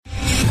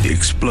the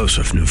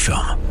explosive new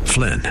film,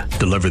 Flynn,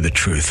 Deliver the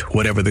Truth,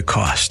 Whatever the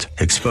Cost,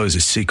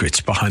 exposes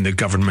secrets behind the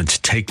government's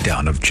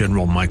takedown of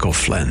General Michael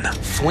Flynn.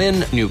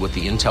 Flynn knew what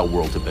the intel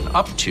world had been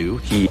up to.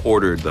 He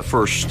ordered the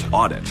first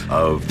audit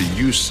of the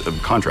use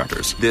of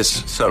contractors.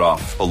 This set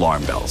off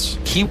alarm bells.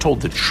 He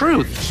told the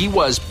truth. He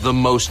was the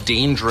most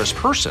dangerous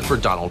person for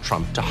Donald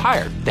Trump to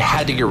hire. They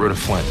had to get rid of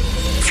Flynn.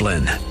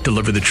 Flynn,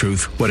 Deliver the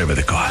Truth, Whatever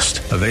the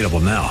Cost. Available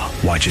now.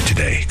 Watch it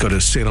today. Go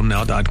to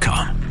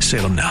salemnow.com.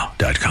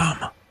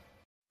 salemnow.com.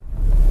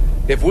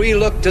 If we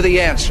look to the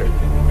answer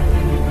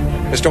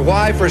as to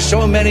why for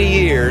so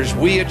many years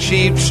we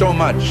achieved so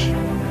much,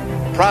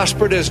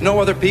 prospered as no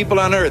other people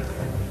on earth,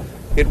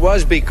 it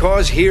was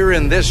because here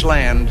in this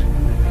land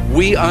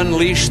we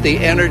unleashed the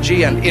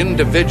energy and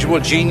individual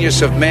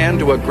genius of man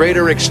to a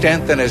greater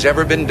extent than has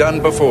ever been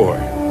done before.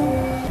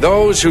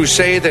 Those who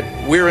say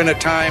that we're in a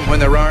time when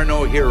there are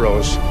no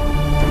heroes,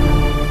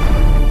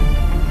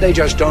 they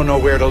just don't know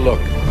where to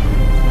look.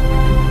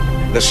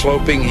 The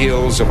sloping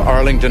hills of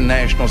Arlington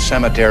National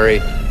Cemetery,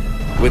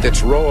 with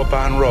its row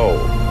upon row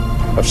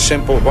of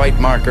simple white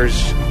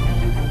markers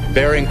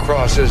bearing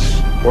crosses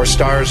or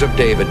stars of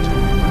David,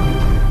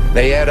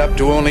 they add up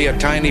to only a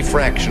tiny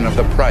fraction of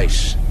the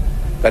price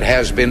that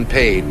has been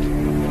paid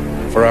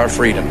for our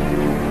freedom.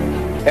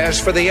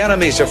 As for the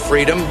enemies of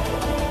freedom,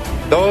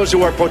 those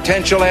who are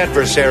potential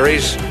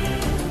adversaries,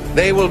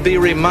 they will be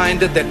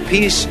reminded that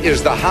peace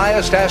is the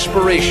highest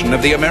aspiration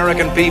of the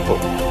American people.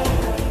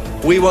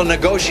 We will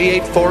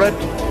negotiate for it,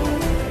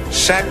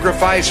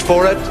 sacrifice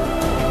for it.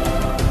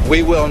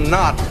 We will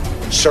not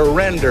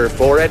surrender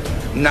for it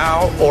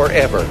now or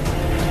ever.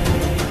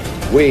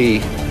 We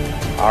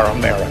are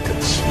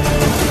Americans.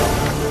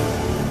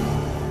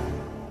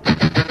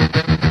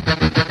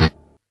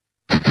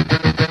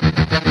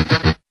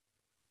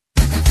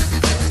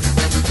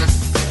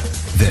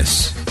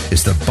 This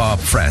is the Bob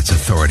Frantz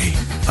Authority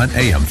on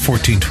AM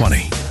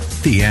 1420.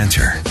 The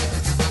Answer.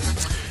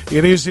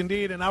 It is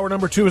indeed, and hour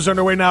number 2 is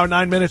underway now,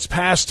 9 minutes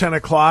past 10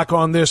 o'clock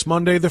on this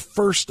Monday, the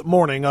first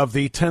morning of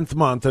the 10th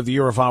month of the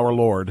year of our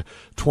Lord,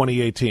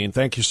 2018.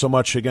 Thank you so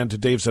much again to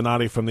Dave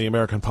Zanotti from the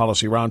American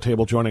Policy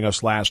Roundtable joining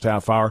us last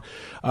half hour.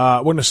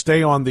 We're going to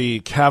stay on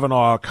the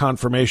Kavanaugh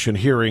confirmation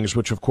hearings,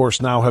 which of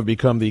course now have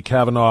become the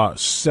Kavanaugh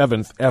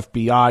 7th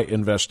FBI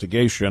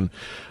investigation,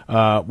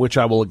 which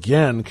I will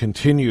again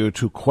continue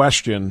to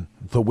question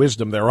the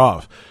wisdom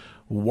thereof.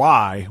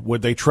 Why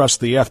would they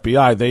trust the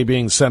FBI, they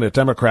being Senate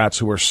Democrats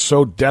who are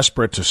so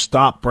desperate to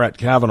stop Brett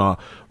Kavanaugh?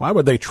 Why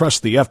would they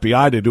trust the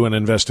FBI to do an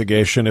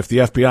investigation if the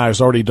FBI has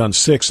already done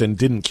 6 and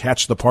didn't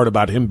catch the part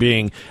about him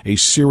being a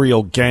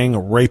serial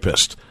gang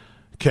rapist?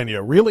 Can you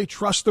really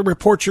trust the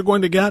reports you're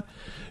going to get?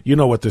 You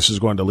know what this is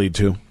going to lead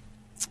to.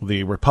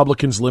 The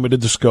Republicans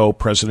limited the scope.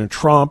 President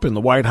Trump in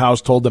the White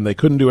House told them they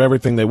couldn't do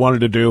everything they wanted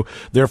to do.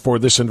 Therefore,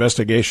 this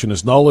investigation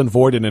is null and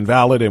void and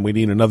invalid, and we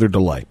need another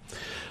delay.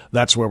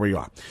 That's where we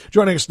are.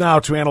 Joining us now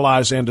to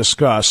analyze and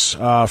discuss,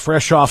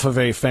 fresh off of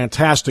a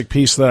fantastic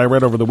piece that I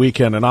read over the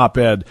weekend, an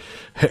op-ed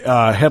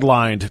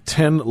headlined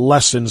 10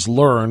 Lessons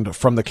Learned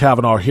from the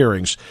Kavanaugh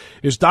Hearings,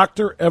 is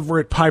Dr.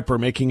 Everett Piper,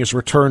 making his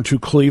return to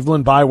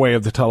Cleveland by way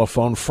of the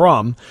telephone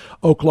from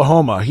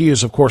Oklahoma. He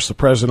is, of course, the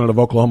president of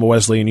Oklahoma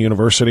Wesleyan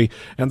University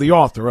and the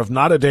author of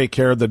Not a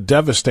Daycare, The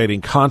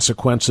Devastating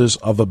Consequences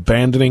of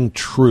Abandoning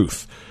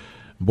Truth.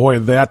 Boy,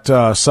 that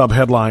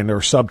subheadline or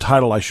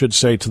subtitle, I should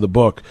say, to the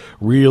book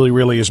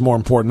really is more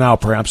important now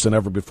perhaps than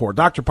ever before.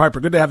 Dr. Piper,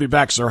 good to have you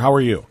back, sir. How are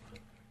you?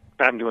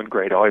 I'm doing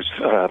great. Always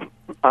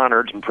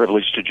honored and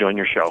privileged to join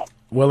your show.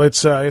 Well,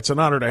 it's an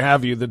honor to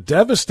have you. The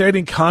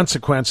Devastating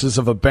Consequences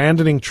of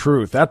Abandoning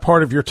Truth, that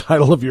part of your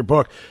title of your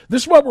book.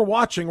 This is what we're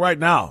watching right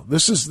now.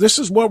 This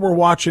is what we're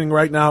watching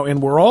right now,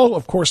 and we're all,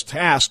 of course,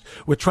 tasked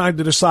with trying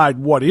to decide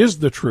what is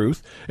the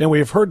truth. And we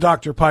have heard,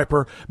 Dr.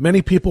 Piper,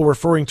 many people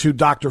referring to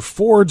Dr.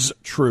 Ford's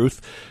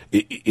truth.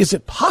 Is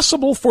it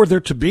possible for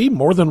there to be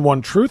more than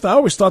one truth? I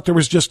always thought there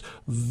was just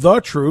the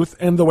truth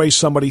and the way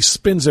somebody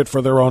spins it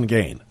for their own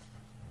gain.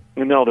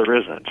 No, there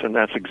isn't, and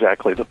that's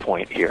exactly the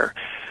point here.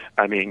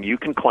 I mean, you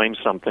can claim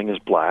something is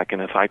black,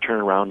 and if I turn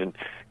around and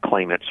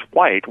claim it's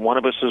white, one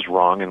of us is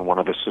wrong and one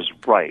of us is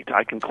right.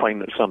 I can claim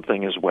that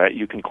something is wet,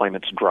 you can claim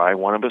it's dry,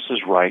 one of us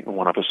is right and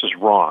one of us is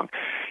wrong.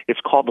 It's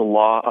called the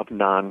law of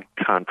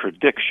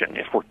non-contradiction.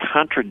 If we're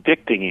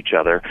contradicting each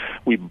other,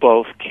 we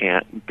both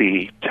can't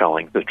be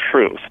telling the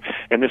truth.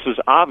 And this is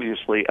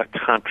obviously a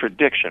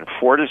contradiction.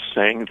 Ford is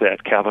saying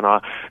that Kavanaugh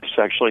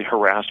sexually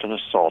harassed and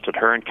assaulted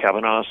her, and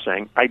Kavanaugh is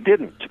saying, I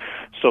didn't.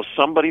 So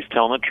somebody's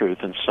telling the truth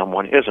and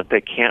someone isn't.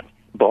 They can't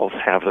both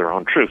have their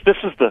own truth. This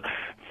is the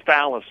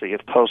fallacy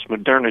of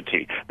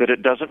postmodernity, that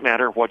it doesn't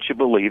matter what you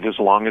believe as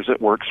long as it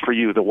works for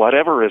you. The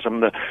whateverism,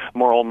 the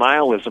moral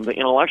nihilism, the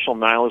intellectual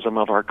nihilism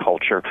of our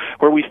culture,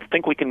 where we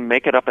think we can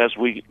make it up as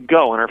we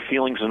go, and our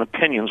feelings and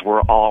opinions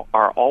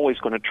are always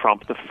going to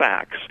trump the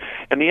facts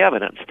and the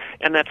evidence.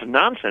 And that's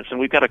nonsense, and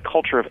we've got a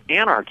culture of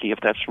anarchy if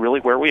that's really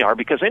where we are,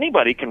 because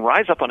anybody can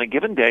rise up on a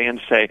given day and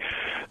say,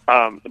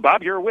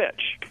 Bob, you're a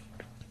witch.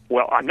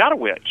 Well, I'm not a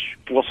witch.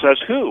 Well, says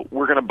who?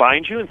 We're going to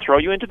bind you and throw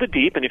you into the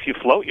deep, and if you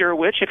float, you're a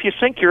witch. If you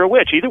sink, you're a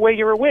witch. Either way,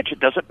 you're a witch. It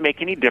doesn't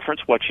make any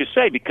difference what you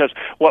say, because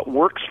what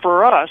works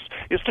for us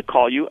is to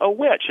call you a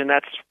witch, and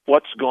that's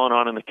what's going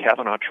on in the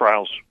Kavanaugh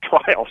trials.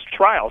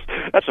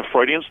 That's a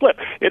Freudian slip.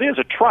 It is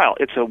a trial.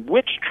 It's a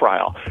witch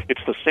trial.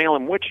 It's the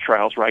Salem witch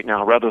trials right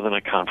now rather than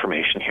a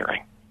confirmation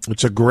hearing.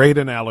 It's a great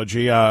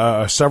analogy.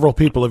 Several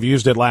people have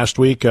used it last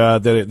week,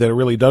 that it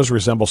really does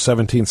resemble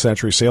 17th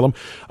century Salem.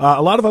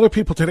 A lot of other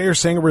people today are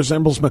saying it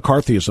resembles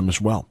McCarthyism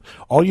as well.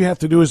 All you have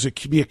to do is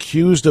be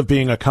accused of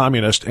being a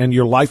communist, and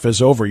your life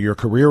is over. Your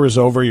career is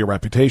over. Your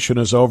reputation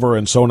is over,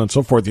 and so on and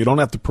so forth. You don't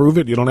have to prove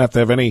it. You don't have to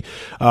have any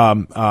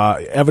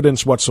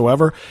evidence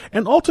whatsoever.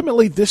 And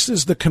ultimately, this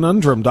is the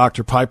conundrum,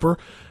 Dr. Piper,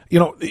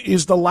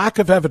 is the lack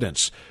of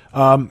evidence.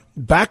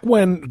 Back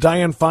when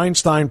Dianne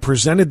Feinstein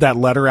presented that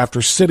letter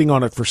after sitting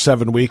on it for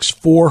 7 weeks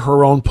for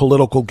her own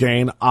political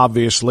gain,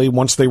 obviously,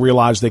 once they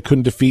realized they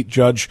couldn't defeat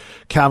Judge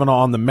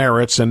Kavanaugh on the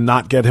merits and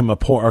not get him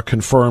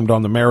confirmed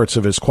on the merits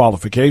of his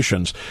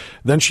qualifications,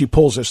 then she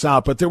pulls this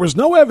out. But there was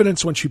no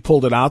evidence when she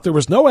pulled it out. There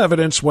was no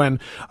evidence when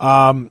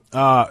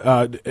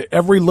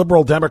every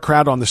liberal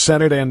Democrat on the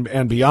Senate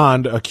and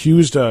beyond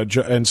accused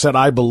and said,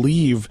 I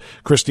believe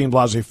Christine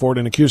Blasey Ford,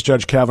 and accused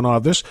Judge Kavanaugh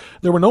of this.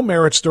 There were no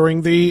merits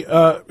during the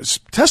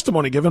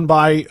testimony given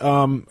by,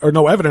 or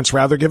no evidence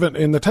rather given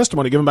in the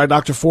testimony given by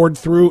Dr. Ford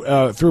through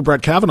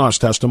Brett Kavanaugh's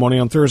testimony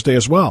on Thursday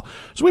as well.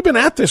 So we've been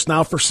at this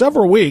now for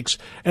several weeks,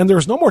 and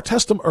there's no more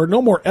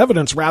no more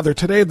evidence rather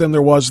today than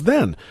there was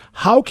then.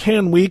 How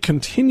can we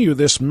continue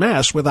this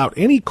mess without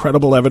any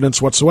credible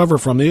evidence whatsoever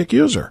from the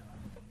accuser?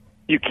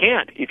 You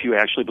can't if you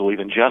actually believe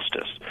in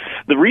justice.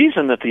 The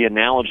reason that the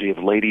analogy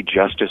of Lady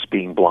Justice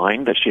being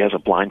blind, that she has a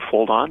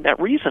blindfold on, that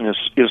reason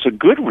is a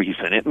good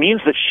reason. It means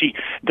that she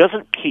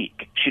doesn't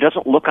peek. She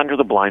doesn't look under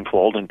the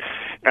blindfold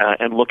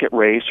and look at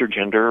race or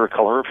gender or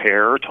color of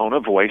hair or tone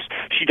of voice.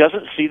 She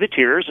doesn't see the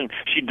tears, and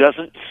she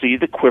doesn't see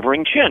the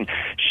quivering chin.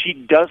 She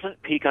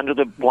doesn't peek under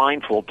the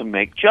blindfold to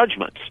make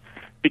judgments,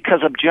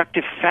 because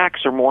objective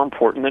facts are more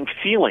important than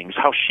feelings,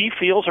 how she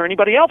feels or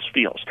anybody else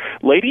feels.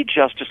 Lady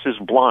Justice is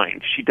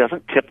blind. She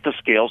doesn't tip the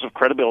scales of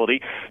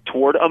credibility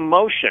toward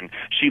emotion.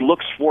 She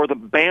looks for the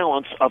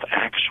balance of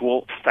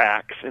actual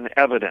facts and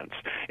evidence.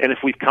 And if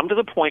we've come to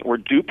the point where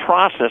due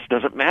process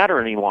doesn't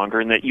matter any longer,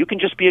 and that you can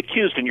just be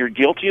accused and you're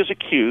guilty as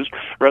accused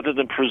rather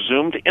than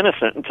presumed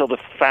innocent until the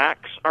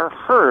facts are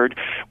heard,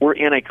 we're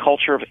in a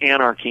culture of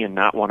anarchy and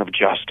not one of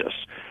justice.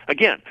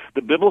 Again,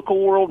 the biblical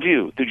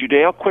worldview, the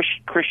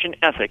Judeo-Christian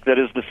ethic that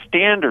is the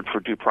standard for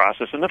due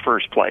process in the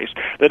first place,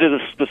 that is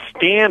the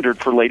standard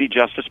for Lady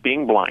Justice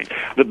being blind.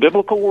 The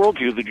biblical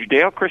worldview, the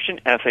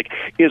Judeo-Christian ethic,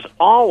 is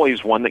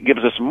always one that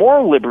gives us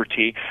more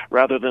liberty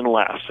rather than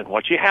less. And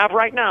what you have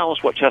right now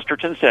is what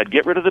Chesterton said: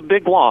 get rid of the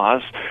big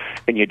laws,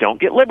 and you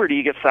don't get liberty,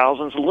 you get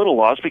thousands of little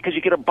laws, because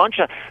you get a bunch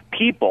of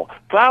people,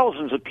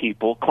 thousands of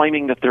people,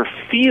 claiming that their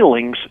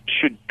feelings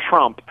should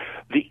trump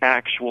the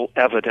actual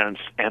evidence,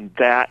 and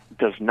that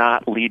does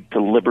not lead to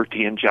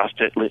liberty and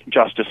justice.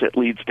 It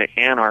leads to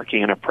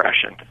anarchy and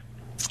oppression.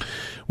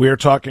 We are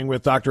talking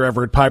with Dr.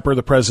 Everett Piper,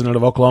 the president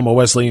of Oklahoma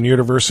Wesleyan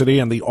University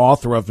and the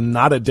author of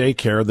Not a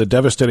Daycare, The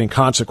Devastating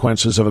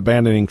Consequences of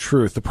Abandoning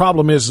Truth. The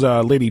problem is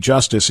Lady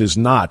Justice is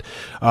not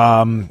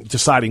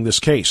deciding this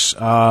case.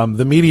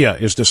 The media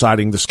is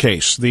deciding this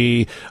case.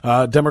 The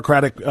liberal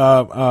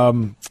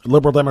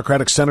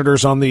Democratic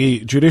senators on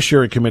the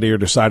Judiciary Committee are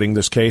deciding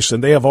this case,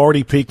 and they have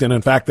already peaked, and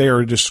in fact they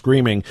are just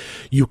screaming,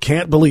 you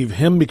can't believe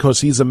him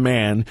because he's a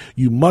man.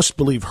 You must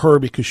believe her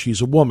because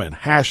she's a woman.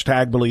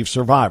 Hashtag believe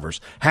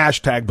survivors.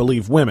 Hashtag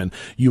believe women.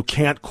 You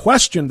can't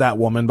question that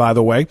woman, by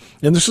the way.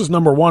 And this is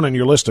number one on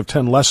your list of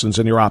 10 lessons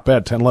in your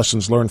op-ed, 10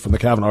 lessons learned from the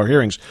Kavanaugh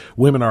hearings.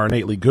 Women are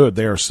innately good.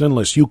 They are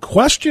sinless. You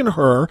question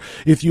her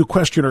if you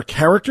question her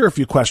character, if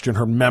you question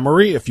her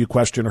memory, if you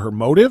question her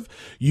motive.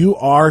 You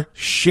are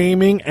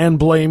shaming and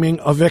blaming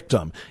a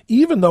victim,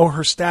 even though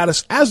her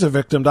status as a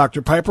victim,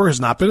 Dr. Piper, has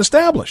not been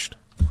established.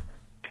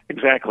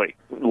 Exactly.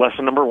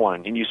 Lesson number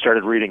one, and you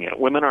started reading it.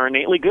 Women are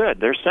innately good.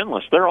 They're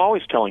sinless. They're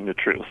always telling the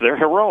truth. They're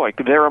heroic.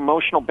 Their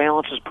emotional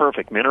balance is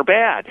perfect. Men are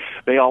bad.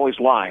 They always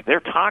lie. They're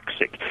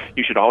toxic.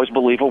 You should always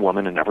believe a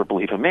woman and never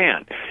believe a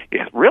man.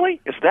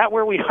 Really? Is that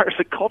where we are as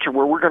a culture,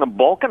 where we're going to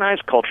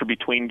balkanize culture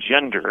between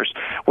genders,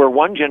 where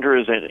one gender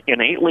is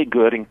innately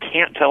good and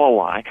can't tell a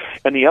lie,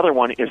 and the other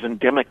one is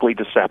endemically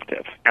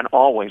deceptive and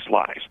always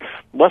lies?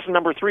 Lesson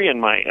number three in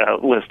my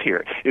list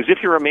here is, if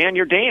you're a man,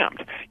 you're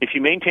damned. If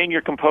you maintain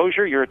your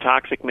composure, you're a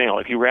toxic male.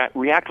 If you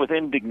react with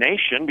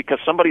indignation because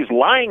somebody's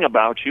lying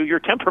about you, your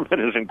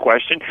temperament is in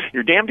question.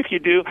 You're damned if you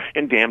do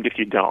and damned if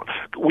you don't.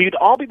 We'd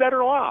all be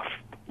better off.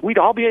 We'd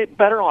all be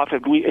better off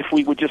if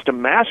we would just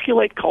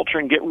emasculate culture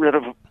and get rid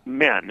of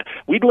men.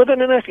 We'd live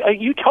in a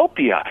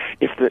utopia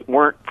if it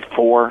weren't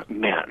for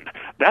men.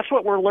 That's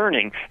what we're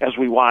learning as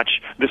we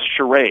watch this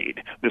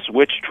charade, this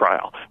witch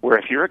trial, where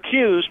if you're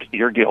accused,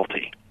 you're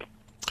guilty.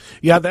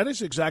 Yeah, that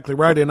is exactly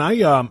right. And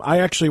I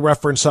actually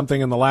referenced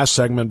something in the last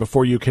segment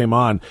before you came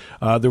on.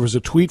 There was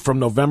a tweet from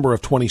November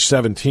of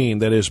 2017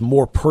 that is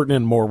more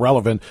pertinent, more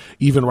relevant,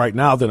 even right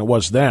now than it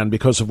was then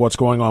because of what's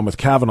going on with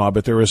Kavanaugh.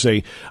 But there is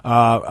a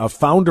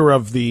founder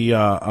of the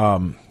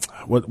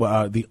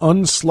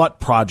Unslut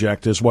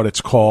Project is what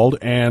it's called,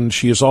 and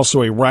she is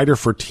also a writer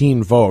for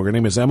Teen Vogue. Her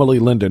name is Emily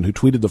Linden, who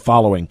tweeted the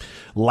following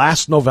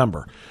last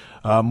November,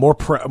 more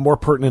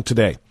pertinent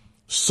today.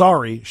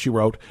 Sorry, she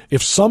wrote,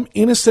 if some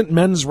innocent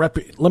men's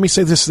let me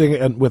say this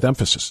thing with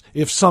emphasis.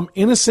 If some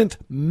innocent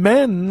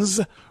men's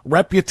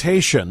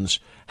reputations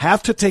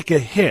have to take a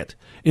hit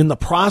in the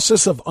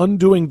process of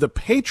undoing the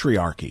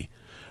patriarchy,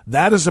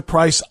 that is a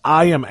price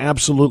I am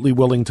absolutely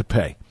willing to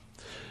pay.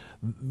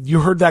 You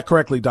heard that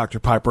correctly,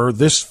 Dr. Piper.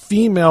 This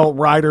female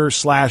writer /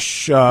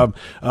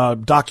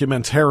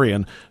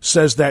 documentarian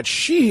says that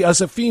she,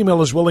 as a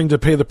female, is willing to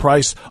pay the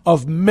price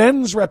of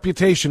men's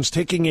reputations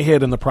taking a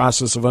hit in the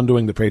process of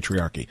undoing the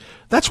patriarchy.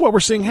 That's what we're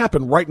seeing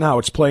happen right now.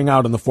 It's playing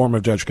out in the form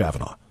of Judge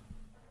Kavanaugh.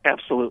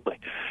 Absolutely.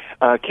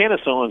 Candace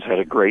Owens had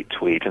a great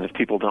tweet, and if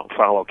people don't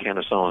follow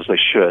Candace Owens, they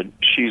should.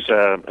 She's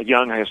a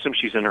young, I assume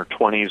she's in her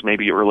 20s,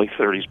 maybe early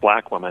 30s,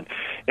 black woman,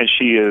 and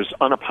she is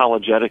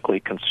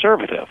unapologetically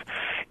conservative.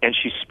 And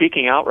she's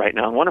speaking out right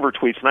now. In one of her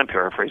tweets, and I'm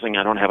paraphrasing,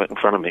 I don't have it in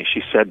front of me,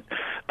 she said,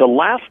 the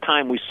last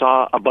time we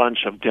saw a bunch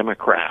of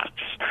Democrats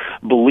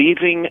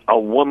believing a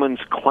woman's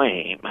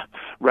claim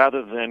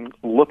rather than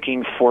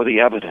looking for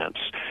the evidence,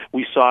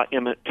 we saw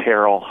Emmett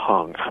Till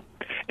hung.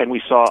 And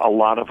we saw a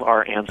lot of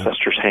our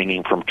ancestors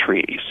hanging from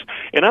trees.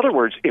 In other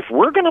words, if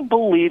we're going to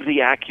believe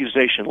the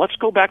accusation, let's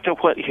go back to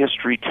what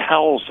history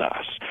tells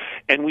us.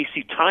 And we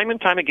see time and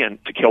time again,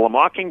 To Kill a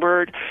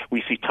Mockingbird,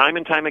 we see time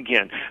and time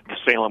again, the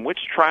Salem witch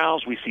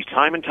trials, we see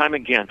time and time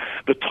again,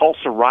 the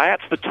Tulsa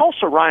riots. The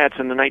Tulsa riots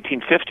in the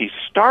 1950s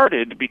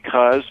started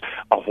because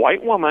a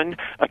white woman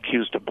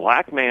accused a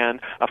black man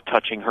of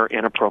touching her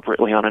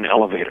inappropriately on an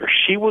elevator.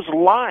 She was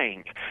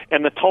lying,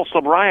 and the Tulsa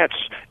riots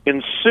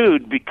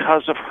ensued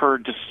because of her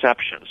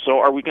deception. So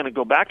are we going to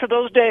go back to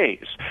those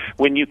days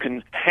when you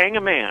can hang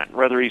a man,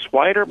 whether he's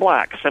white or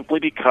black, simply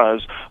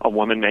because a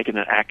woman making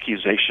an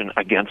accusation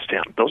against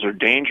him? Those are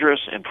dangerous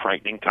and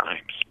frightening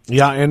times.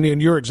 Yeah, and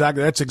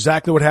that's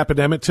exactly what happened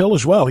to Emmett Till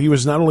as well. He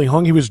was not only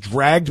hung, he was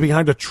dragged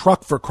behind a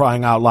truck, for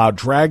crying out loud,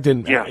 dragged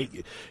in,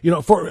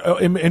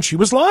 and she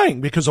was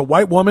lying because a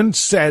white woman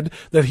said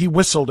that he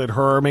whistled at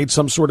her or made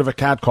some sort of a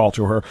catcall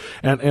to her,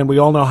 and we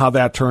all know how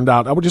that turned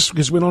out.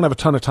 Because we don't have a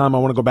ton of time, I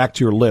want to go back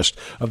to your list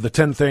of the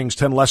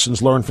 10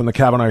 lessons learned from the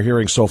Kavanaugh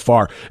hearing so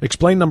far.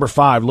 Explain number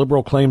 5,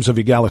 liberal claims of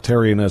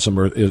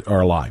egalitarianism are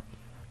a lie.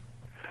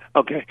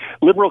 Okay.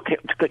 Liberal,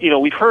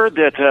 we've heard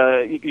that,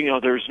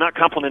 there's not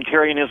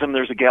complementarianism,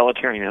 there's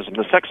egalitarianism.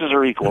 The sexes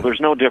are equal. There's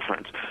no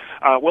difference.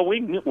 Well, we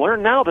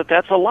learn now that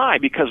that's a lie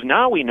because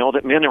now we know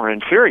that men are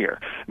inferior.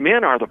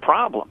 Men are the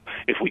problem.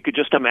 If we could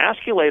just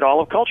emasculate all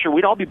of culture,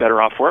 we'd all be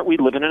better off for it. We'd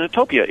live in an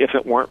utopia if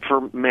it weren't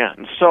for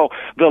men. So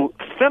the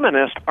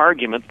feminist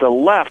argument, the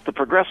left, the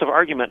progressive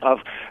argument of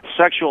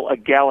sexual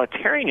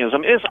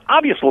egalitarianism is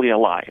obviously a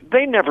lie.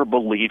 They never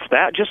believed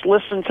that. Just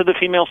listen to the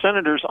female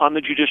senators on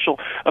the Judicial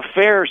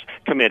Affairs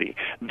Committee.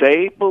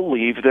 They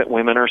believe that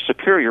women are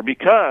superior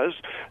because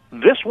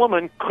this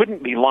woman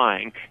couldn't be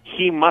lying.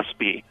 He must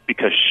be,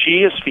 because she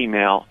is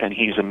female and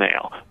he's a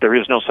male. There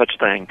is no such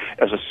thing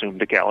as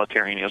assumed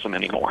egalitarianism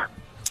anymore.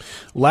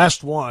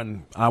 Last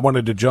one I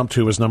wanted to jump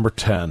to is number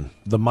 10,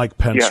 the Mike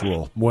Pence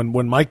rule.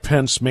 When Mike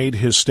Pence made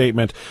his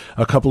statement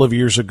a couple of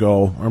years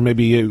ago, or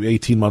maybe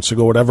 18 months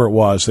ago, whatever it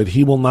was, that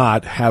he will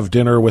not have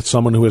dinner with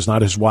someone who is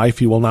not his wife,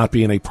 he will not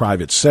be in a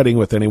private setting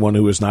with anyone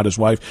who is not his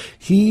wife,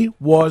 he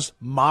was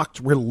mocked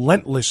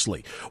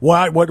relentlessly.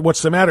 Why?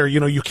 What's the matter?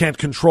 You can't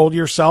control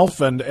yourself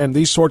and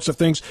these sorts of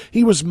things.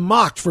 He was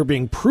mocked for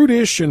being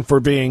prudish and for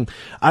being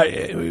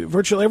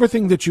virtually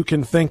everything that you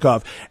can think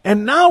of.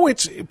 And now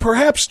it's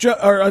perhaps,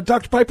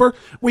 Dr. Piper,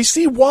 we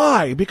see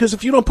why. Because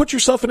if you don't put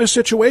yourself in a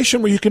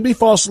situation where you can be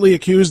falsely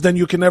accused, then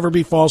you can never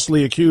be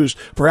falsely accused.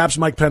 Perhaps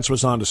Mike Pence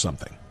was onto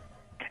something.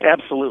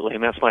 Absolutely,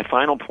 and that's my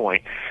final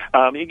point.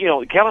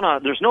 Kavanaugh,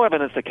 there's no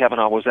evidence that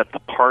Kavanaugh was at the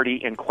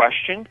party in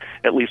question,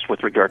 at least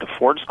with regard to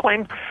Ford's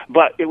claim,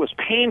 but it was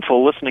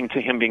painful listening to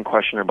him being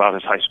questioned about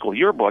his high school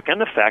yearbook and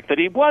the fact that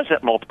he was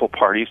at multiple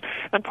parties,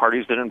 and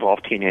parties that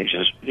involved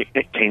teenagers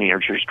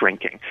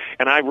drinking.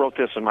 And I wrote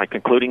this in my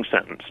concluding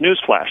sentence.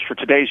 Newsflash for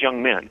today's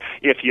young men.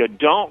 If you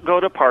don't go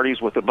to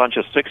parties with a bunch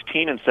of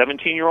 16 and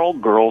 17-year-old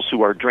girls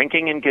who are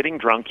drinking and getting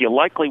drunk, you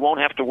likely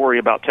won't have to worry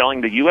about telling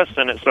the U.S.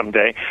 Senate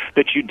someday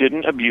that you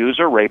didn't abuse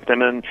or rape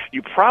them, and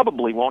you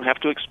probably won't have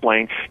to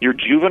explain your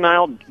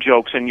juvenile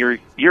jokes in your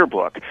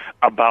yearbook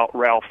about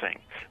Ralphing.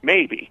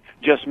 Maybe,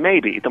 just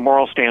maybe, the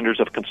moral standards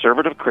of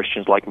conservative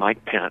Christians like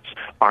Mike Pence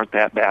aren't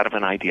that bad of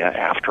an idea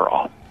after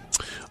all.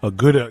 A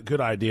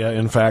good idea,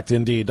 in fact,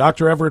 indeed.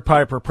 Dr. Everett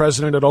Piper,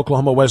 president at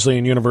Oklahoma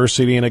Wesleyan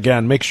University. And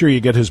again, make sure you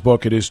get his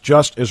book. It is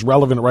just as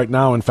relevant right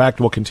now. In fact,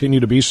 will continue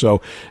to be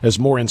so as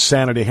more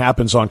insanity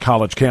happens on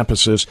college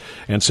campuses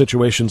and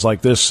situations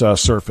like this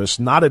surface.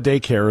 Not a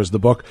Daycare is the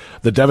book,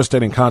 The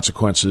Devastating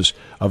Consequences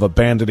of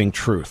Abandoning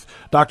Truth.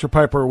 Dr.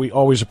 Piper, we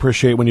always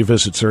appreciate when you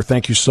visit, sir.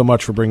 Thank you so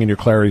much for bringing your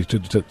clarity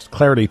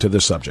to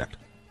this subject.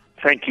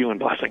 Thank you and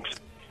blessings.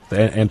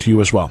 And to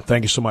you as well.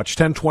 Thank you so much.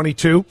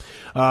 10:22.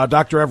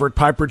 Dr. Everett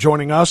Piper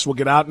joining us. We'll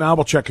get out now.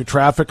 We'll check your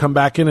traffic, come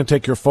back in and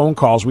take your phone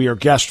calls. We are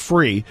guest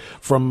free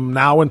from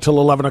now until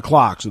 11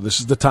 o'clock. So this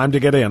is the time to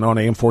get in on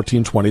AM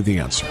 1420, The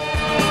Answer.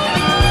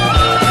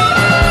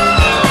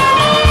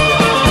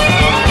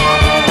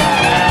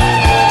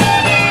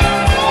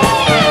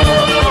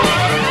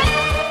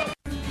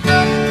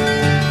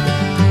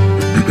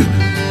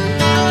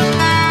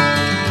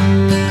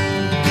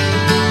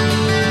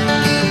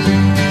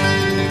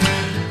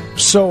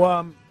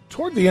 So,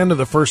 toward the end of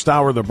the first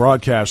hour of the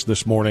broadcast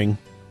this morning,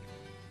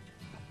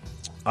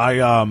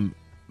 I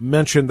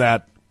mentioned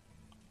that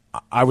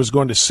I was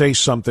going to say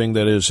something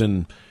that is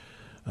in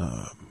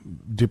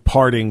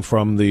departing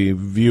from the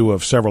view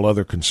of several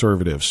other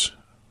conservatives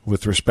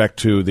with respect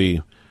to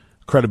the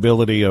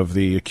credibility of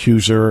the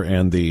accuser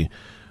and the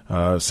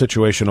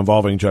situation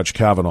involving Judge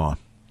Kavanaugh.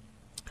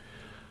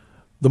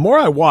 The more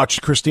I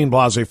watched Christine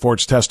Blasey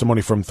Ford's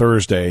testimony from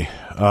Thursday,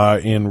 more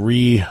I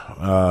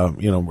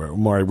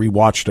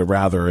rewatched it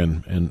rather,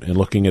 and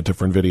looking at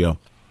different video,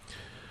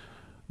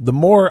 the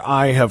more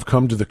I have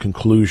come to the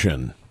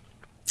conclusion,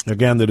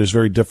 again, that is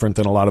very different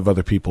than a lot of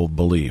other people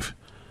believe.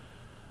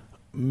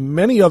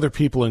 Many other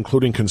people,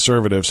 including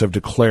conservatives, have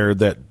declared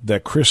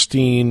that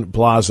Christine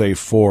Blasey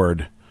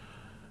Ford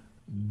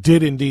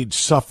did indeed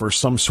suffer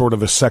some sort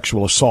of a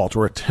sexual assault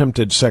or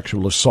attempted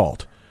sexual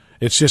assault.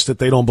 It's just that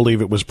they don't believe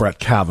it was Brett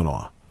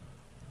Kavanaugh.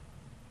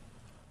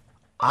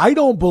 I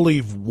don't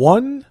believe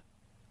one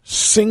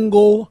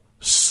single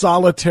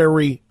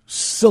solitary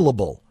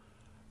syllable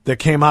that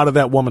came out of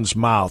that woman's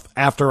mouth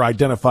after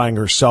identifying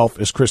herself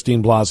as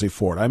Christine Blasey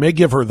Ford. I may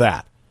give her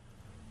that.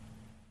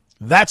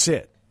 That's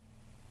it.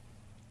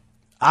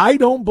 I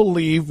don't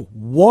believe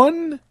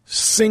one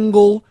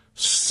single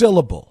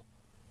syllable.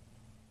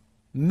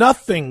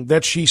 Nothing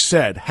that she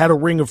said had a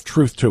ring of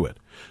truth to it.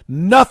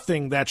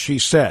 Nothing that she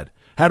said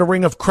had a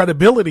ring of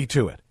credibility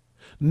to it.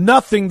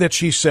 Nothing that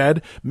she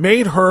said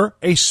made her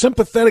a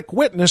sympathetic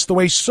witness the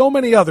way so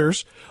many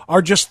others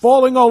are just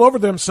falling all over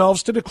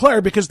themselves to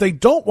declare because they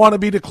don't want to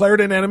be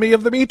declared an enemy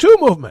of the Me Too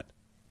movement.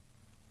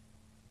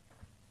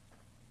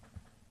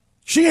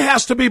 She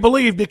has to be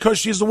believed because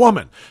she's a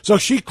woman. So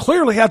she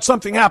clearly had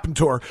something happen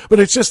to her, but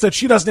it's just that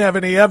she doesn't have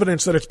any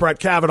evidence that it's Brett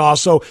Kavanaugh,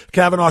 so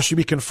Kavanaugh should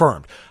be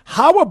confirmed.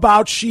 How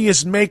about she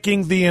is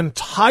making the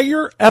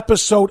entire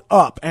episode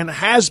up and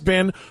has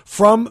been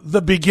from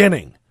the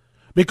beginning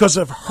because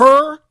of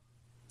her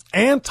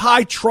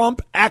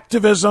anti-Trump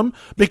activism,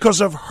 because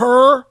of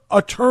her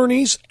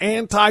attorney's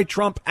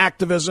anti-Trump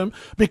activism,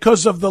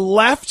 because of the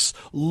left's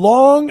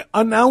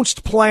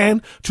long-announced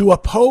plan to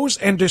oppose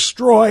and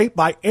destroy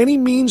by any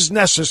means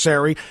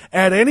necessary,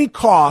 at any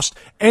cost,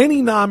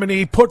 any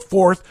nominee put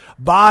forth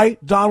by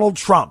Donald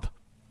Trump.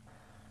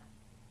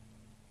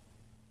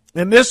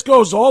 And this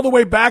goes all the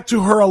way back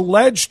to her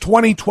alleged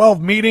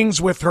 2012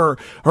 meetings with her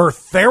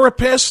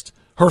therapist,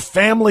 her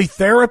family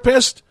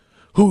therapist,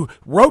 who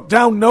wrote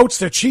down notes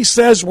that she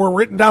says were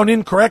written down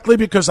incorrectly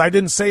because I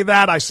didn't say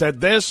that, I said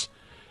this.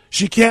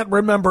 She can't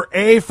remember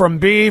A from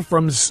B,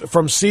 from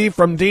C,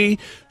 from D.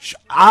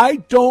 I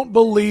don't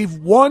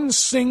believe one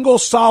single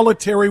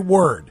solitary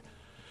word.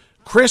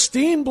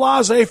 Christine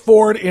Blasey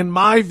Ford, in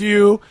my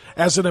view,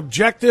 as an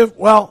objective,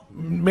 well,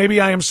 maybe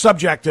I am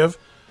subjective,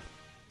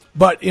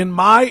 but in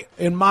my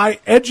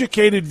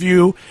educated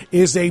view,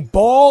 is a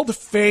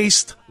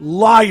bald-faced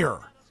liar,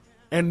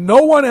 and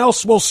no one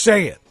else will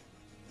say it.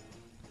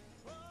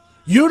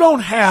 You don't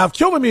have,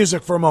 kill the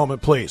music for a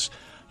moment, please.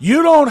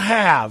 You don't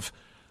have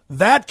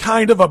that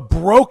kind of a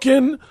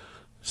broken,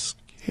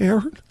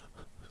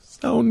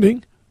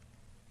 scared-sounding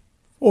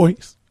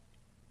voice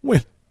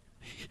when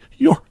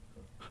you're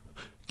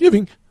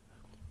giving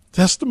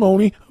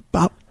testimony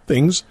about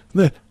things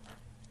that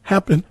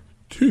happen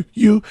to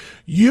you.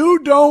 You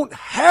don't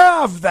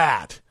have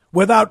that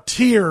without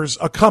tears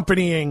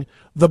accompanying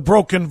the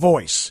broken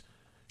voice.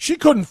 She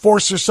couldn't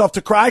force herself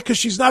to cry because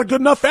she's not a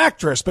good enough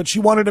actress, but she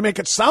wanted to make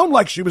it sound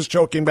like she was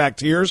choking back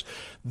tears.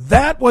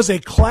 That was a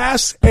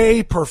Class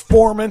A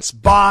performance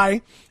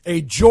by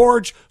a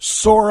George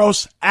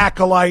Soros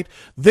acolyte.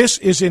 This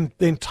is the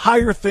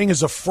entire thing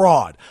is a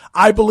fraud.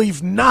 I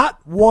believe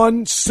not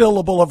one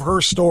syllable of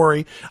her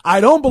story.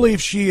 I don't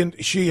believe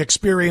she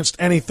experienced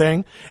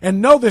anything. And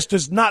no, this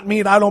does not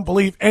mean I don't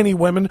believe any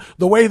women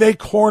the way they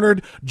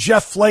cornered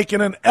Jeff Flake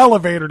in an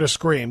elevator to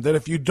scream that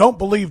if you don't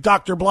believe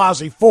Dr.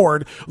 Blasey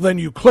Ford, then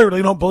you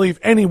clearly don't believe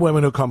any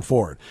women who come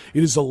forward.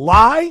 It is a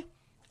lie.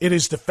 It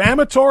is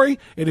defamatory.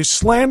 It is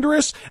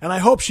slanderous. And I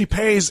hope she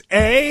pays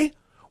A,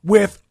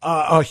 with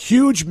a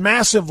huge,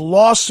 massive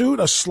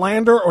lawsuit, a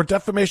slander or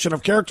defamation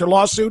of character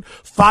lawsuit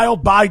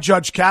filed by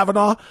Judge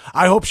Kavanaugh.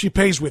 I hope she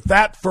pays with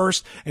that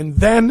first. And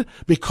then,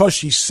 because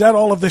she said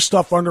all of this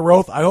stuff under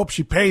oath, I hope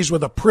she pays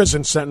with a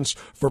prison sentence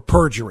for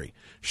perjury.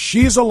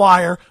 She's a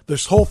liar.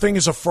 This whole thing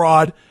is a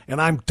fraud,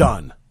 and I'm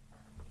done.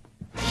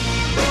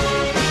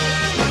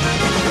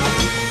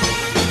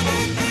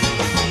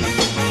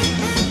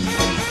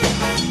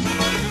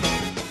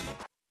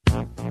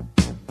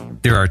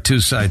 There are two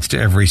sides to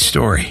every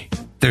story.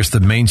 There's the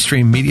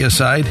mainstream media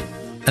side,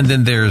 and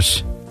then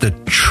there's the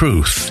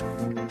truth.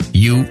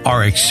 You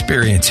are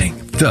experiencing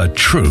the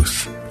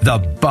truth. The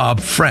Bob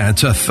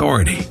Frantz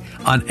Authority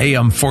on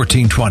AM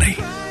 1420.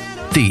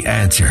 The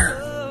Answer.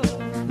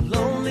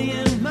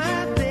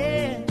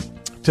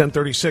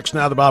 10:36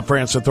 now. The Bob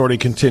Frantz Authority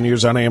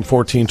continues on AM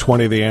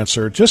 1420. The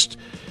Answer. Just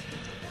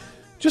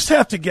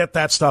have to get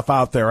that stuff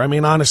out there. I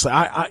mean, honestly,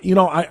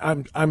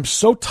 I'm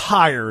so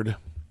tired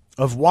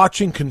of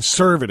watching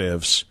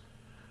conservatives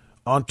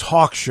on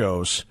talk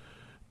shows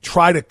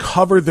try to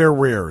cover their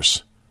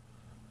rears.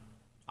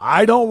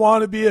 I don't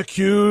want to be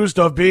accused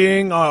of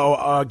being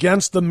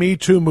against the Me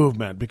Too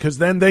movement, because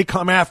then they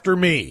come after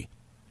me.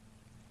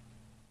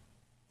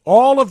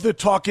 All of the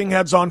talking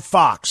heads on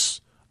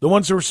Fox, the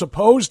ones who are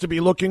supposed to be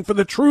looking for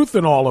the truth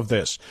in all of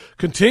this,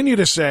 continue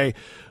to say,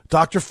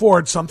 Dr.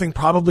 Ford, something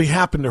probably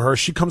happened to her.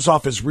 She comes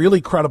off as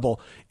really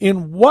credible.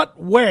 In what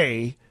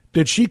way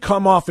did she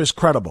come off as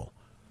credible?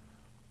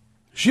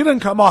 She didn't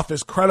come off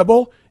as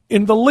credible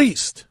in the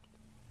least.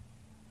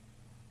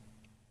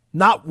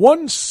 Not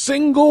one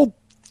single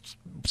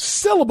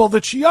syllable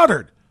that she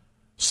uttered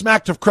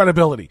smacked of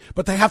credibility.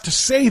 But they have to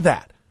say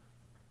that.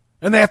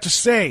 And they have to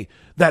say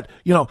that,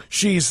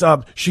 she's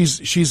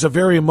a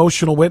very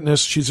emotional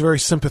witness. She's a very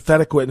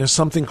sympathetic witness.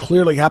 Something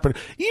clearly happened.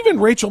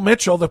 Even Rachel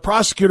Mitchell, the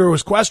prosecutor who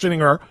was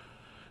questioning her,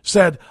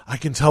 said, I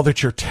can tell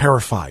that you're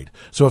terrified.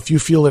 So if you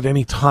feel at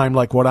any time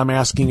like what I'm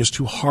asking is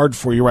too hard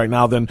for you right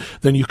now, then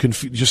you can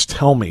just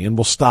tell me and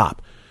we'll stop.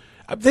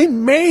 They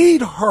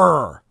made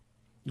her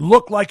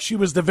look like she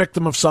was the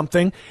victim of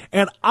something,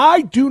 and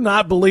I do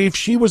not believe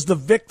she was the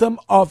victim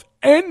of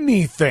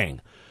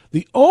anything.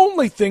 The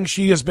only thing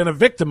she has been a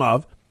victim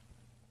of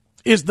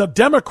is the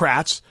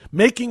Democrats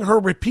making her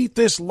repeat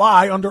this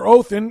lie under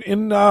oath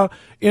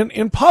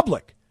in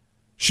public.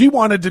 She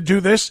wanted to do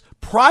this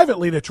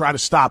privately to try to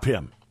stop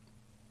him.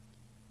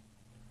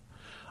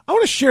 I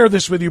want to share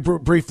this with you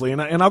briefly,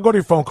 and I'll go to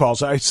your phone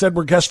calls. I said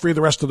we're guest-free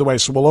the rest of the way,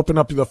 so we'll open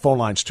up the phone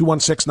lines,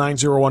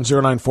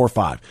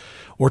 216-901-0945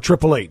 or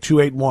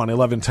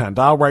 888-281-1110.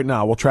 Dial right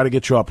now. We'll try to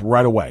get you up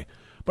right away.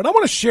 But I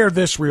want to share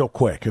this real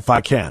quick, if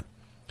I can.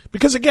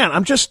 Because, again,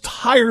 I'm just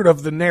tired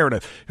of the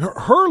narrative.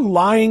 Her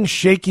lying,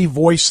 shaky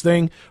voice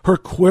thing, her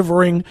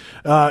quivering,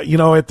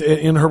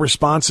 in her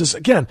responses.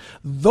 Again,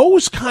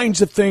 those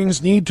kinds of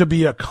things need to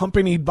be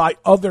accompanied by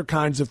other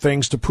kinds of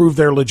things to prove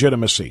their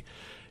legitimacy.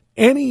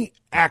 Any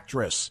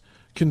actress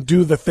can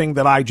do the thing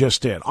that I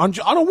just did on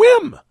a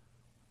whim.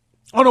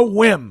 On a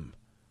whim.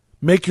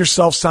 Make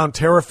yourself sound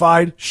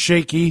terrified,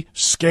 shaky,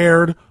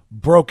 scared,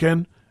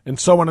 broken, and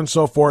so on and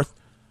so forth.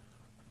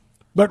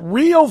 But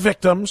real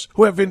victims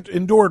who have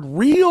endured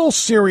real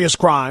serious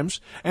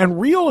crimes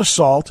and real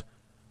assault,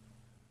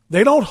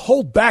 they don't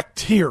hold back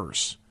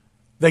tears.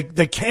 They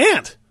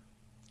can't.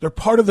 They're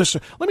part of this.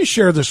 Let me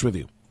share this with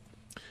you.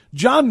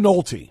 John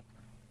Nolte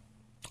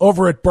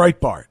over at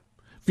Breitbart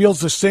feels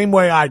the same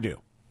way I do.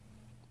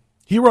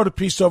 He wrote a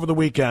piece over the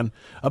weekend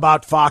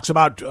about Fox,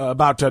 about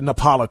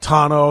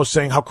Napolitano,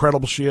 saying how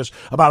credible she is,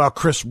 about how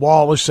Chris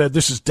Wallace said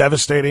this is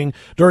devastating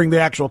during the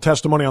actual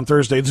testimony on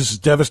Thursday. This is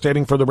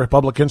devastating for the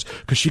Republicans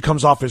because she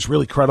comes off as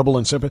really credible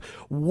and simple.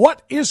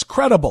 What is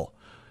credible?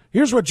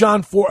 Here's what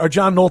John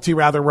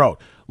Nolte wrote.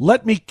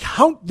 Let me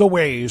count the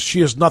ways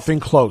she is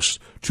nothing close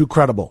to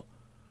credible.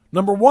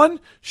 Number one,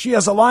 she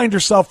has aligned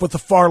herself with the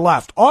far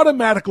left.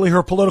 Automatically,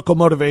 her political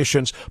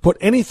motivations put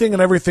anything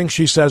and everything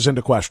she says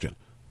into question.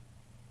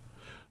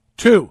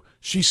 Two,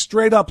 she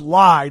straight up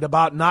lied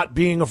about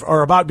being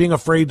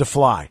afraid to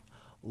fly.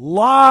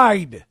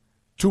 Lied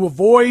to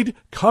avoid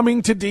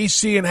coming to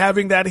D.C. and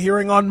having that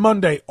hearing on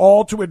Monday,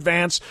 all to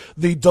advance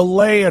the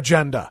delay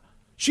agenda.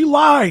 She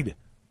lied.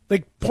 They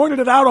pointed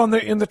it out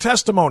in the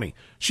testimony.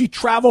 She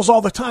travels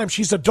all the time.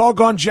 She's a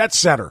doggone jet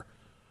setter.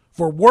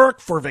 For work,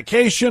 for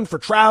vacation, for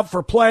travel,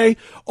 for play,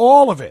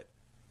 all of it.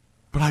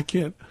 But I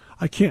can't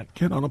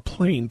get on a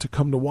plane to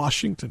come to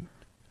Washington,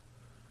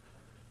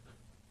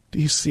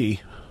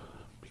 D.C.,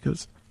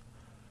 because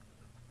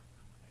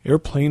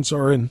airplanes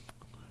are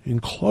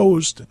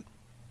enclosed and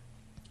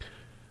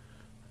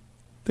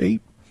they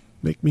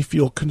make me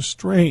feel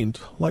constrained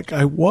like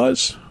I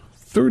was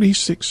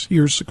 36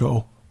 years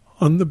ago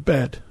on the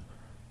bed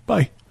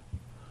I'm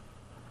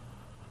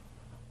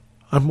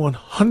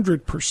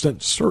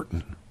 100%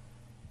 certain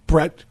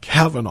Brett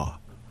Kavanaugh.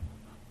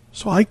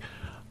 So I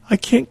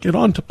can't get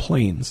onto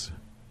planes.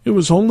 It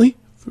was only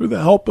through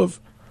the help of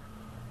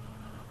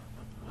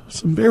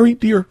some very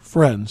dear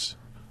friends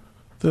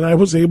that I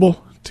was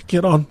able to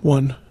get on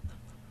one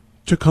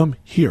to come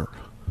here.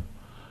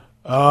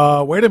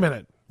 Wait a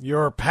minute.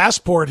 Your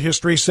passport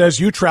history says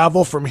you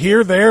travel from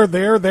here, there, and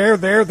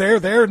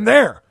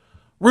there,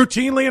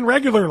 routinely and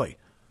regularly.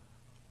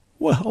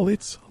 Well,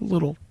 it's a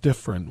little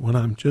different when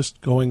I'm just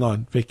going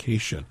on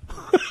vacation.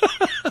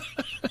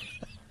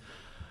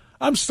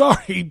 I'm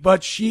sorry,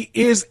 but she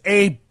is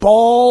a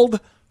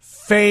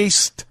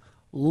bald-faced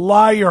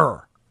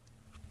liar.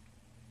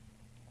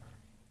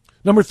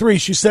 Number 3,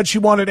 she said she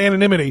wanted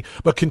anonymity,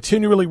 but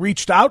continually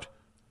reached out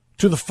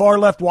to the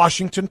far-left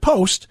Washington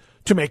Post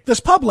to make this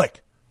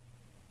public.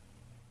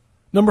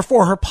 Number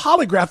 4, her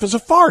polygraph is a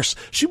farce.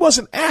 She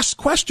wasn't asked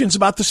questions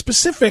about the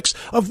specifics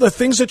of the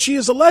things that she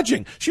is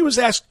alleging. She was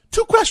asked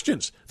 2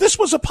 questions. This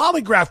was a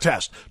polygraph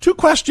test. 2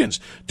 questions.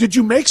 Did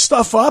you make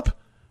stuff up?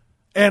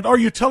 And are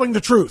you telling the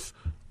truth?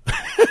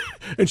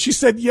 And she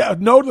said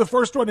no to the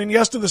first one and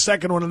yes to the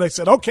second one. And they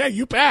said, okay,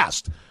 you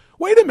passed.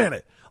 Wait a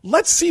minute.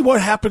 Let's see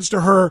what happens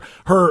to her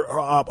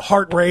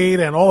heart rate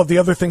and all of the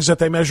other things that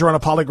they measure on a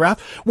polygraph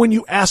when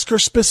you ask her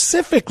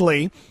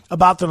specifically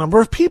about the number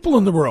of people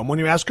in the room, when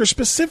you ask her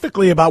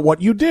specifically about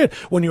what you did,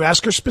 when you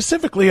ask her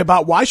specifically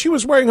about why she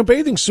was wearing a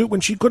bathing suit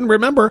when she couldn't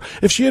remember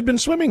if she had been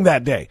swimming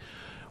that day.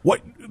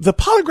 The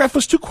polygraph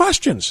was 2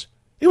 questions.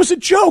 It was a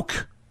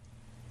joke.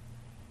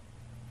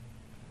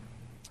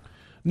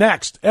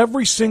 Next,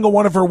 every single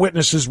one of her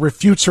witnesses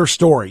refutes her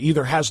story,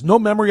 either has no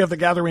memory of the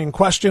gathering in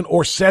question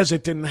or says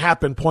it didn't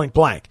happen point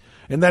blank.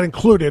 And that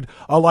included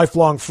a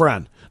lifelong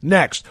friend.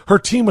 Next, her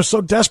team was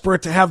so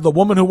desperate to have the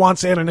woman who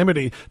wants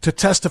anonymity to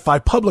testify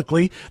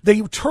publicly,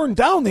 they turned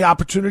down the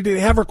opportunity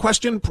to have her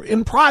questioned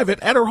in private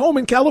at her home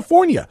in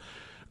California.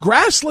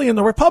 Grassley and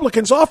the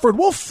Republicans offered,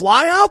 we'll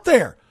fly out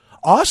there.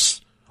 Us?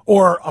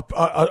 Or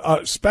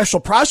a special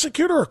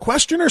prosecutor, a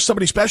questioner,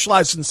 somebody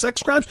specialized in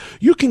sex crimes,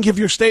 you can give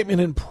your statement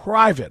in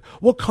private.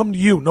 We'll come to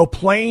you. No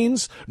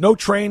planes, no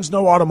trains,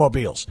 no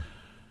automobiles.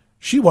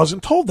 She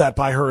wasn't told that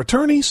by her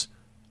attorneys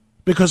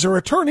because her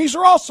attorneys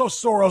are also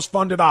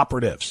Soros-funded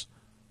operatives.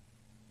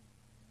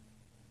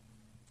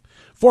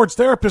 Ford's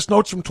therapist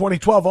notes from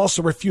 2012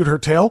 also refute her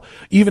tale,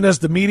 even as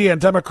the media and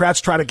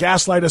Democrats try to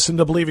gaslight us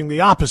into believing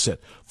the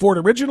opposite. Ford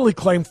originally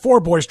claimed 4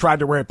 boys tried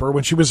to rape her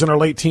when she was in her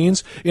late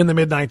teens in the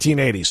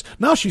mid-1980s.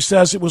 Now she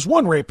says it was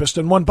 1 rapist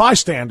and 1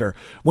 bystander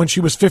when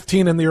she was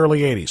 15 in the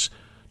early 80s.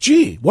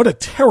 Gee, what a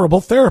terrible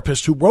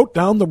therapist who wrote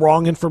down the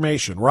wrong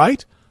information,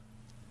 right?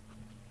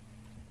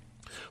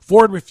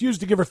 Ford refused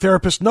to give her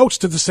therapist notes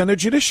to the Senate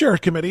Judiciary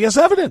Committee as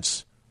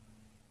evidence.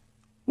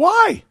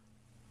 Why?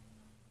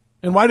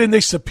 And why didn't they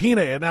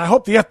subpoena it? And I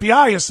hope the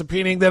FBI is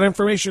subpoenaing that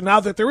information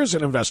now that there is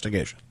an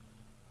investigation.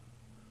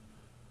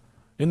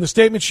 In the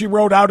statement she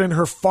wrote out in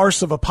her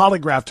farce of a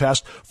polygraph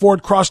test,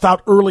 Ford crossed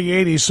out early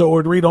 80s so it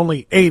would read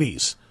only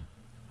 80s.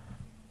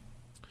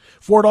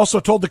 Ford also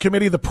told the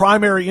committee the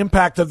primary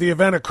impact of the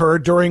event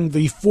occurred during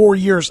the 4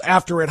 years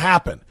after it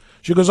happened.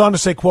 She goes on to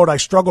say, quote, I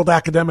struggled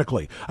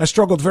academically. I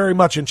struggled very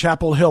much in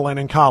Chapel Hill and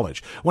in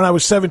college. When I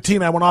was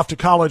 17, I went off to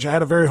college. I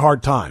had a very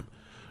hard time.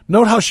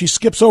 Note how she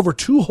skips over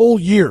 2 whole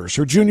years,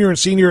 her junior and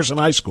senior years in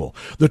high school,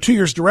 the 2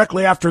 years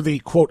directly after the,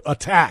 quote,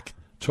 attack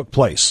took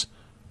place.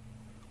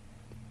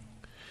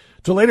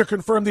 To later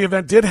confirm the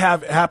event did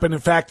happen, in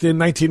fact, in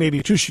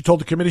 1982, she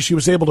told the committee she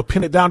was able to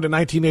pin it down to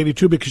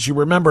 1982 because she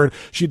remembered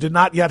she did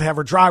not yet have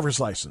her driver's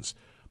license.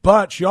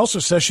 But she also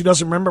says she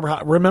doesn't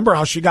remember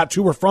how she got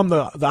to or from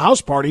the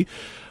house party,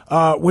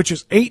 which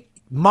is 8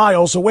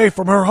 miles away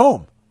from her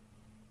home.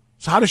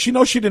 So how does she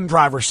know she didn't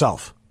drive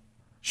herself?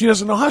 She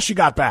doesn't know how she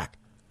got back.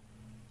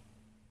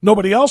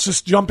 Nobody else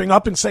is jumping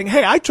up and saying,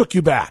 hey, I took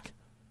you back.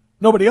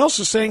 Nobody else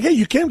is saying, hey,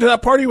 you came to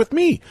that party with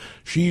me.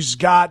 She's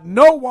got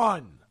no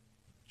one.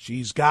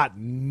 She's got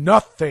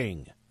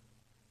nothing.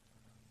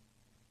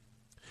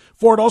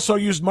 Ford also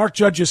used Mark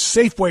Judge's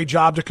Safeway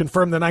job to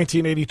confirm the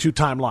 1982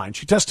 timeline.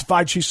 She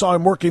testified she saw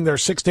him working there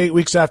 6 to 8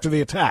 weeks after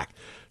the attack.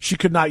 She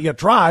could not yet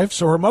drive,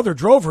 so her mother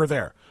drove her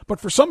there. But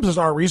for some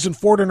bizarre reason,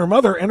 Ford and her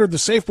mother entered the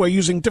Safeway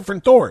using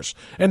different doors.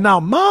 And now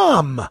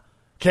Mom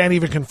can't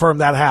even confirm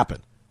that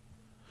happened.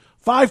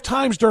 5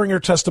 times during her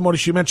testimony,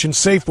 she mentioned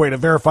Safeway to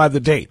verify the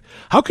date.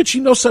 How could she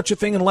know such a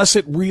thing unless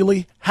it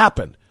really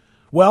happened?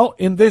 Well,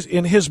 in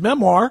his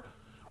memoir,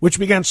 which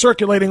began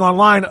circulating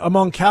online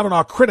among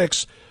Kavanaugh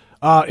critics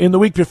in the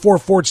week before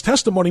Ford's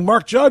testimony,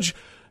 Mark Judge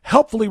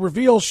helpfully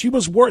reveals he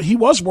was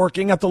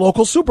working at the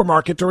local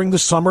supermarket during the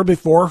summer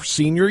before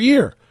senior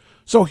year.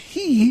 So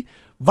he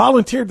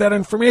volunteered that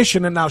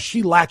information, and now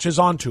she latches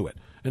onto it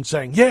and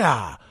saying,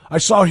 yeah, I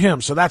saw him,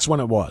 so that's when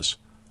it was.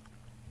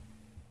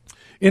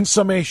 In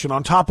summation,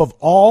 on top of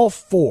all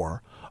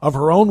 4 of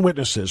her own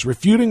witnesses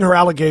refuting her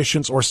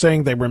allegations or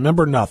saying they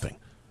remember nothing,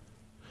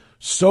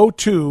 so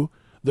too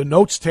the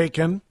notes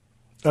taken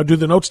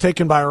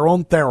by her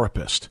own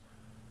therapist.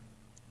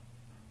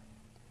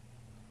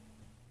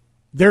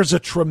 There's a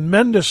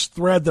tremendous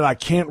thread that I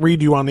can't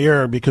read you on the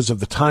air because of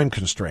the time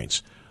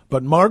constraints,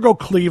 but Margot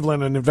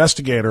Cleveland, an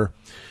investigator,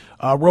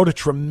 wrote a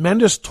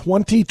tremendous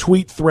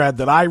 20-tweet thread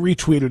that I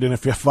retweeted, and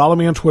if you follow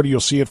me on Twitter, you'll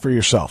see it for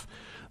yourself.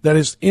 That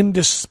is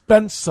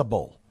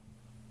indispensable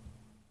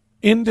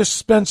in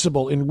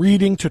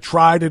reading to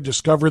try to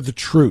discover the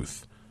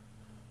truth.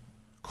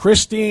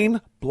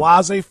 Christine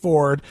Blasey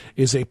Ford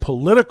is a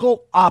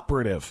political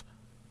operative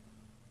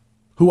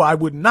who I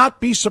would not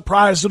be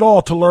surprised at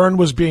all to learn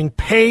was being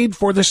paid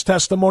for this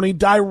testimony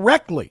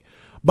directly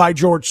by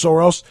George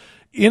Soros,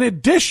 in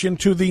addition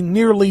to the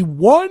nearly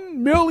 $1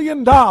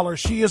 million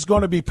she is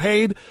going to be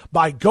paid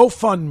by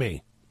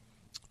GoFundMe.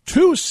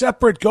 2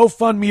 separate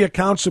GoFundMe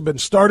accounts have been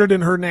started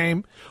in her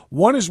name.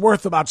 One is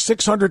worth about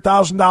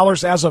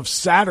 $600,000 as of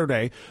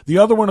Saturday. The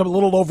other one a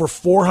little over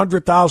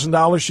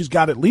 $400,000. She's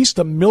got at least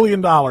 $1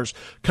 million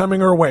coming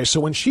her way. So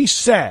when she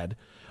said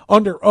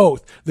under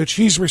oath that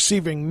she's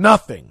receiving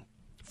nothing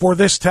for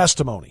this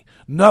testimony,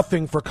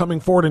 nothing for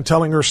coming forward and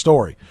telling her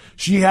story,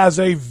 she has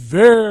a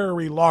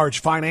very large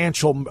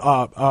financial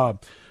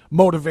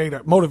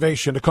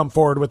motivation to come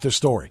forward with this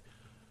story.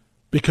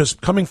 Because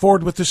coming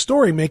forward with this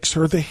story makes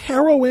her the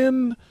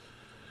heroine,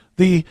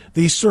 the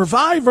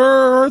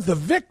survivor, the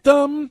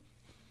victim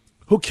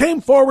who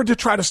came forward to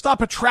try to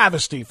stop a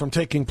travesty from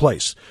taking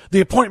place. The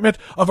appointment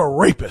of a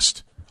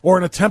rapist or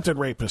an attempted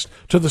rapist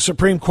to the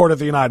Supreme Court of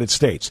the United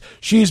States.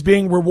 She's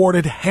being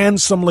rewarded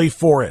handsomely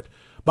for it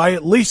by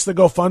at least the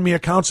GoFundMe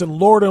accounts and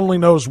Lord only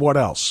knows what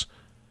else.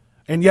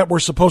 And yet we're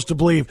supposed to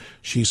believe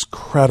she's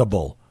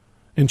credible.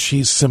 And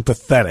she's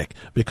sympathetic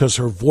because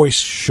her voice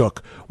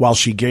shook while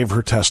she gave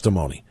her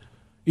testimony.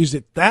 Is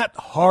it that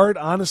hard,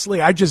 honestly?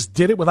 I just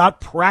did it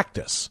without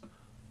practice.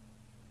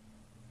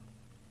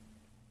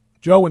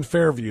 Joe in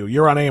Fairview,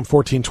 you're on AM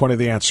 1420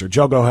 The Answer.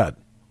 Joe, go ahead.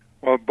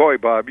 Well, boy,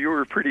 Bob, you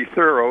were pretty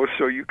thorough,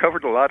 so you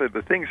covered a lot of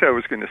the things I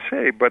was going to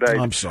say, but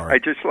I'm sorry.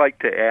 I'd just like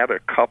to add a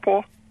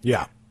couple.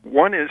 Yeah.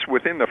 One is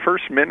within the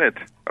first minute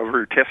of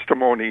her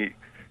testimony,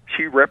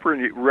 she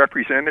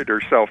represented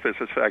herself as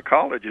a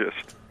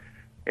psychologist.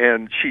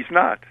 And she's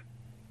not.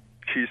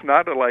 She's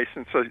not a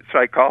licensed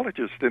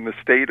psychologist in the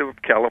state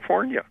of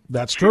California.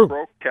 That's true. She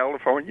broke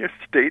California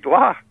state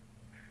law.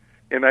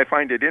 And I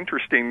find it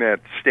interesting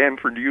that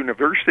Stanford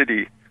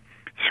University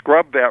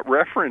scrubbed that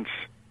reference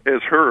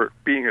as her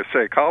being a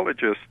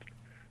psychologist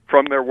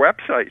from their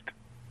website.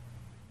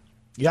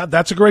 Yeah,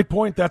 that's a great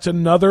point. That's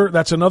another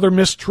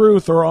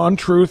mistruth or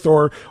untruth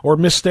or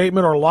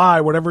misstatement or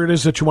lie, whatever it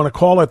is that you want to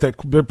call it, that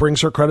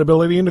brings her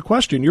credibility into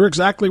question. You're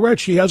exactly right.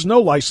 She has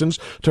no license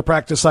to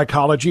practice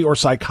psychology or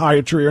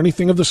psychiatry or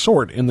anything of the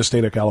sort in the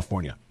state of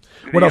California.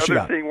 What else you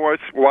got?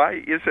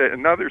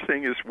 Another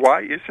thing is,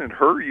 why isn't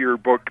her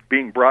yearbook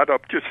being brought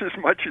up just as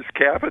much as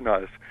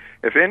Kavanaugh's?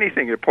 If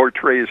anything, it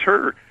portrays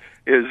her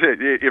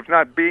if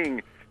not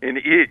being an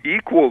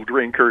equal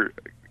drinker,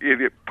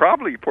 it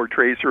probably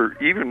portrays her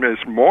even as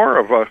more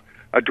of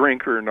a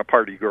drinker and a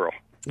party girl.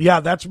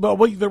 Yeah, that's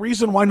the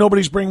reason why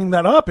nobody's bringing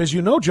that up, as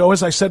you know, Joe,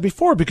 as I said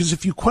before, because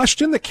if you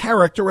question the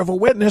character of a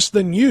witness,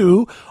 then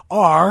you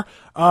are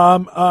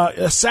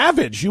a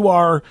savage. You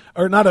are,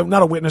 or not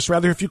a witness,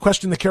 rather. If you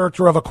question the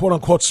character of a quote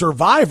unquote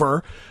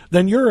survivor,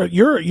 then you're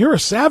a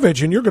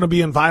savage, and you're going to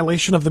be in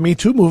violation of the Me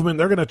Too movement.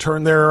 They're going to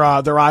turn their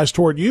eyes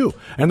toward you,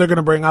 and they're going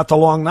to bring out the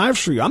long knives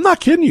for you. I'm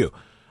not kidding you.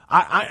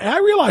 I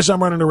realize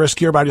I'm running a risk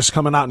here by just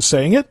coming out and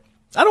saying it.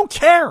 I don't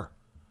care.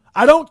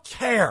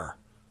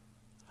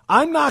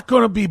 I'm not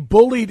going to be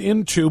bullied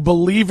into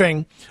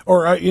believing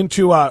or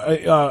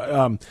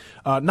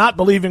not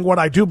believing what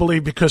I do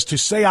believe, because to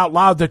say out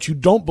loud that you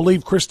don't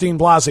believe Christine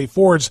Blasey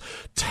Ford's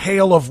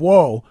tale of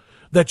woe,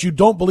 that you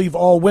don't believe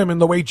all women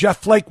the way Jeff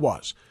Flake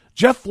was.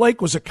 Jeff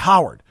Flake was a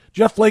coward.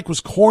 Jeff Flake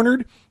was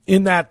cornered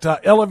in that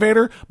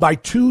elevator by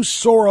 2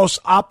 Soros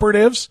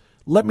operatives.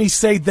 Let me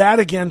say that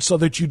again so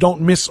that you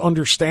don't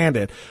misunderstand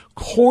it.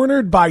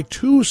 Cornered by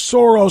 2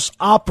 Soros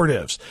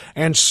operatives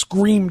and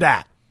screamed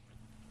at.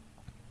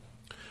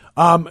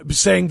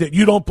 Saying that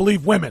you don't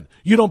believe women.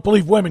 You don't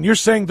believe women. You're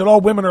saying that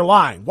all women are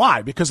lying.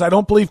 Why? Because I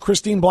don't believe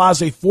Christine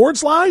Blasey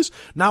Ford's lies?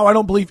 Now I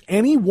don't believe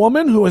any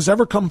woman who has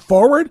ever come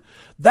forward?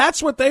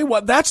 That's what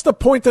that's the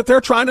point that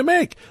they're trying to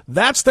make.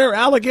 That's their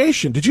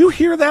allegation. Did you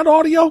hear that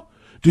audio?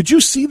 Did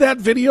you see that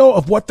video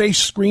of what they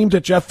screamed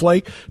at Jeff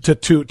Flake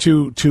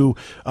to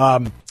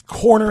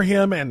corner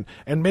him and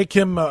make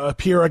him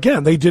appear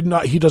again?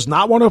 He does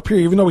not want to appear,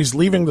 even though he's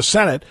leaving the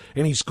Senate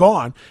and he's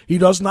gone. He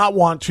does not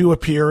want to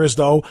appear as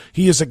though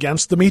he is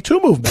against the Me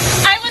Too movement.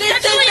 I was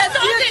sexually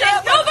assaulted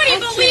and nobody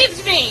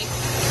believed me.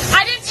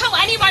 I didn't tell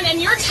anyone,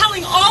 and you're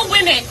telling all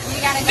women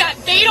that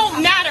they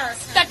don't matter,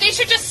 that they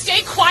should just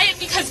stay quiet,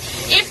 because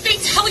if they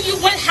tell you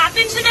what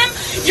happened to them,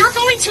 you're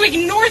going to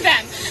ignore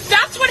them.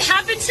 That's what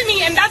happened to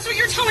me, and that's what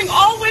you're telling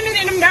all women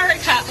in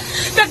America,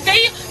 that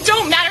they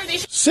don't matter.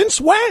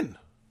 Since when?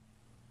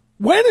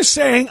 When is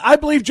saying, I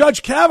believe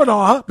Judge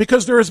Kavanaugh,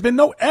 because there has been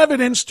no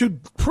evidence to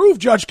prove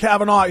Judge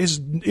Kavanaugh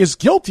is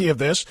guilty of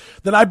this,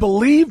 that I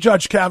believe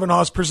Judge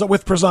Kavanaugh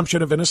with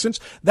presumption of innocence,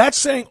 that's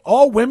saying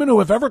all women who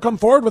have ever come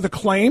forward with a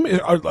claim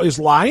is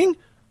lying?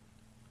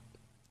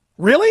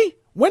 Really?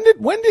 When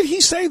did he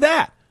say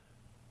that?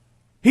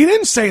 He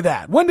didn't say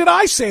that. When did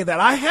I say that?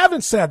 I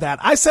haven't said that.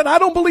 I said I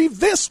don't believe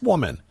this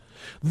woman.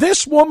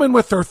 This woman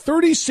with her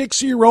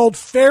 36-year-old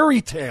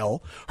fairy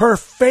tale, her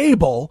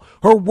fable,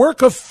 her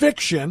work of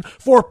fiction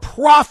for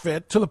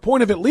profit to the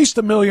point of at least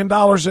 $1 million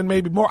and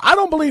maybe more. I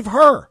don't believe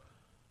her.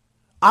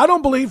 I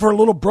don't believe her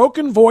little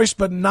broken voice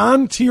but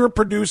non-tear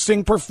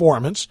producing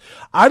performance.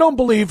 I don't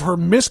believe her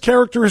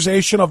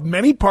mischaracterization of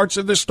many parts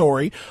of the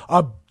story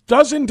a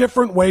dozen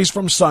different ways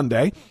from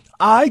Sunday.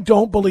 I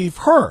don't believe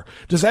her.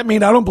 Does that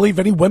mean I don't believe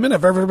any women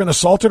have ever been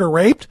assaulted or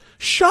raped?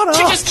 Shut up.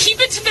 To just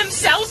keep it to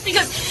themselves,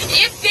 because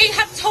if they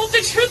have told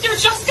the truth, they're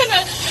just going to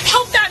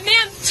help that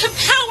man to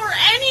power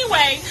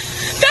anyway.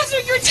 That's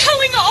what you're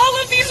telling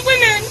all of these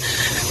women.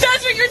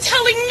 That's what you're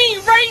telling me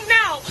right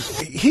now.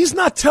 He's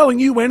not telling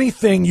you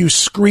anything, you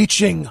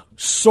screeching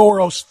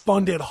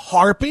Soros-funded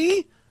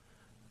harpy.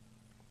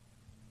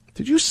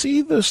 Did you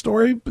see the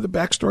story, the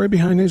backstory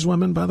behind these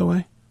women, by the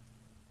way?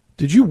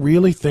 Did you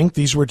really think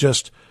these were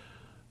just,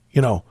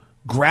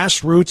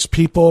 grassroots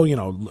people,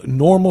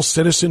 normal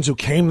citizens who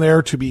came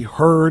there to be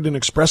heard and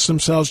express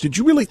themselves? Did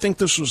you really think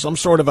this was some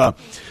sort of a,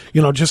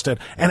 just an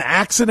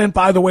accident,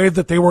 by the way,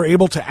 that they were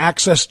able to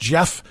access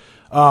Jeff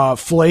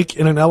Flake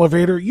in an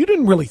elevator? You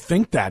didn't really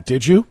think that,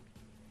 did you?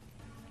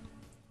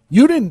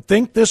 You didn't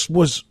think this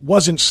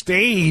wasn't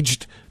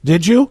staged,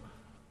 did you?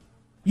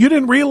 You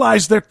didn't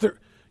realize that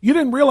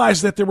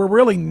there were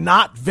really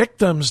not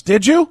victims,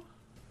 did you?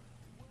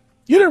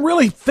 You didn't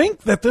really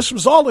think that this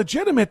was all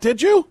legitimate,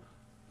 did you?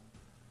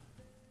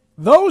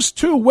 Those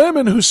two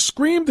women who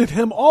screamed at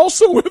him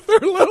also with their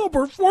little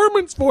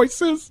performance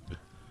voices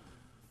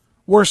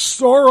were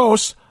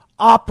Soros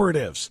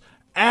operatives,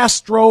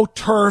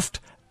 astroturfed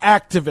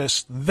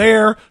activists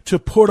there to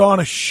put on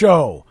a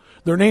show.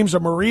 Their names are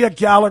Maria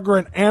Gallagher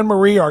and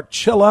Anne-Marie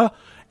Archila,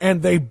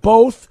 and they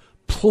both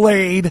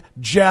played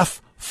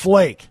Jeff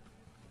Flake.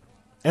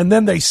 And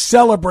then they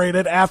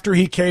celebrated after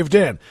he caved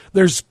in.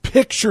 There's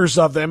pictures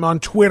of them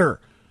on Twitter.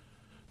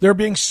 They're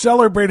being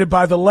celebrated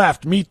by the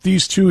left. Meet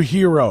these two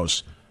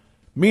heroes.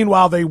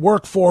 Meanwhile, they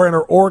work for and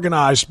are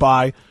organized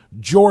by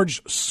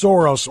George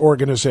Soros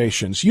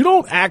organizations. You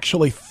don't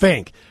actually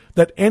think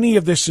that any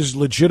of this is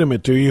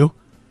legitimate, do you?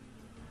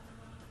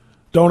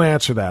 Don't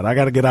answer that. I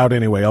got to get out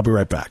anyway. I'll be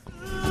right back.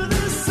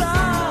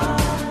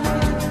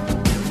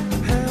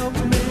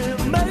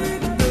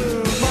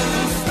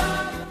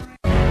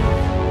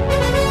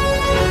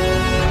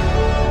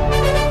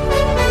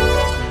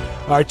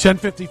 All right,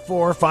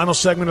 10:54, final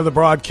segment of the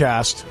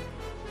broadcast.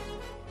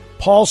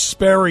 Paul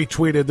Sperry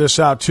tweeted this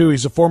out, too.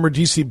 He's a former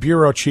D.C.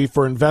 bureau chief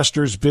for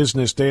Investors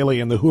Business Daily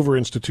and the Hoover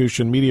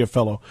Institution media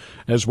fellow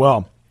as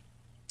well.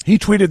 He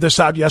tweeted this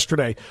out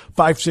yesterday,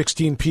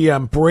 5:16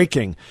 p.m.,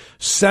 breaking.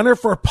 Center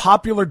for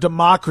Popular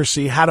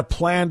Democracy had a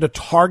plan to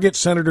target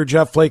Senator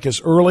Jeff Flake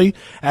as early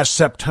as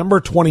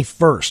September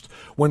 21st,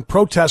 when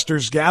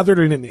protesters gathered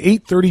in an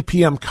 8:30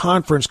 p.m.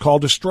 conference call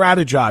to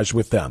strategize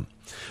with them.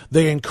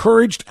 They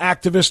encouraged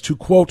activists to,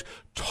 quote,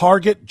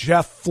 target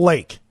Jeff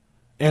Flake,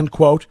 end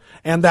quote,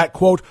 and that,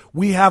 quote,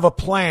 we have a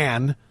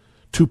plan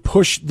to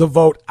push the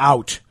vote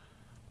out.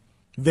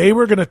 They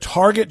were going to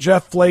target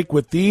Jeff Flake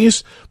with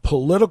these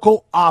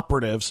political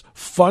operatives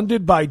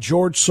funded by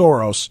George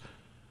Soros.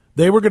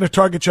 They were going to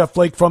target Jeff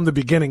Flake from the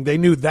beginning. They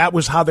knew that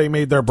was how they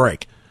made their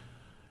break.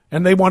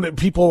 And they wanted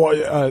people,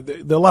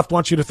 the left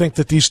wants you to think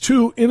that these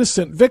two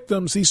innocent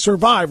victims, these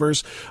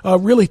survivors,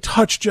 really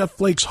touched Jeff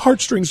Flake's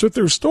heartstrings with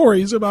their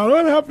stories about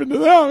what happened to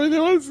them. And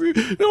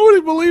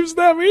nobody believes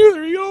them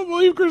either. You don't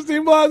believe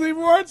Christine Blasey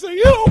Ford, so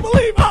you don't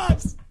believe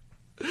us.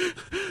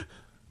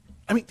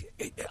 I mean,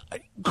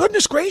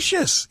 goodness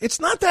gracious,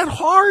 it's not that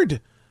hard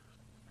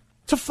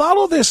to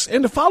follow this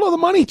and to follow the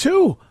money,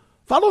 too.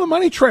 Follow the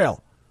money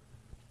trail.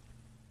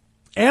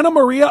 Anna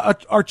Maria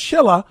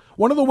Archila,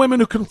 one of the women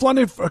who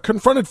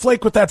confronted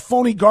Flake with that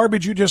phony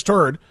garbage you just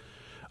heard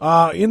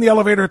in the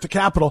elevator at the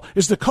Capitol,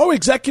 is the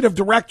co-executive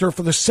director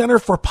for the Center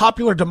for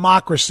Popular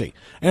Democracy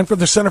and for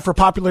the Center for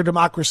Popular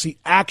Democracy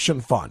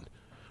Action Fund.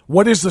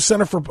 What is the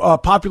Center for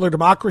Popular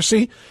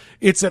Democracy?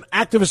 It's an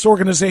activist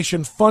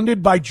organization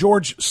funded by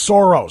George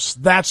Soros.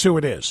 That's who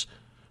it is.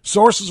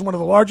 Soros is one of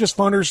the largest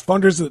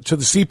funders to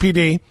the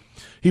CPD.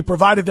 He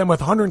provided them with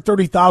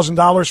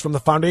 $130,000 from the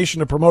Foundation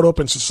to Promote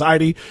Open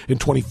Society in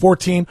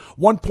 2014,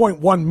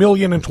 $1.1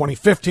 million in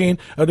 2015,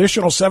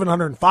 additional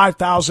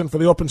 $705,000 for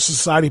the Open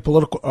Society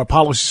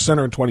Policy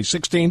Center in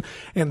 2016,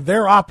 and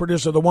their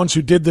operatives are the ones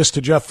who did this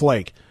to Jeff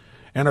Flake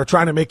and are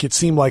trying to make it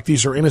seem like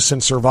these are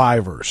innocent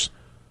survivors.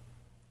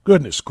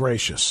 Goodness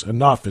gracious,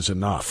 enough is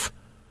enough.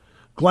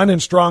 Glenn in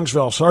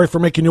Strongsville, sorry for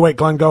making you wait.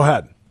 Glenn, go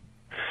ahead.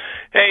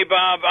 Hey,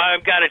 Bob,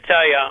 I've got to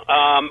tell you,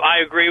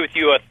 I agree with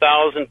you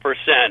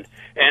 1,000%.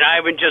 And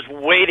I've been just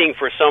waiting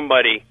for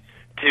somebody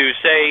to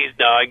say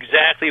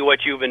exactly what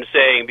you've been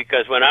saying,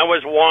 because when I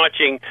was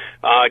watching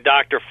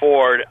Dr.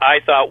 Ford, I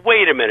thought,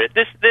 wait a minute,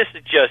 this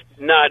is just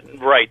not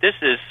right. This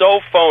is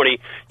so phony.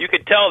 You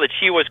could tell that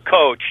she was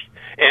coached,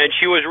 and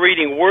she was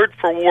reading word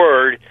for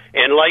word,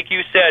 and like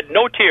you said,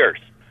 no tears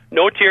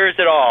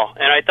at all.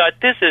 And I thought,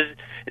 this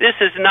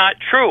is not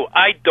true.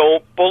 I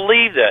don't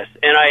believe this,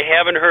 and I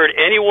haven't heard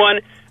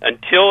anyone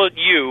until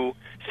you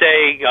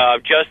say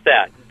just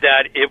that.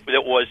 that it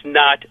was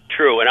not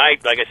true. And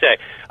like I say,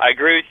 I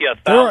agree with you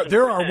 1,000%.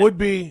 There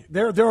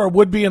are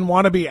would-be and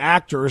wannabe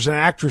actors and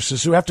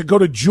actresses who have to go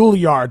to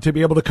Juilliard to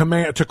be able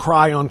to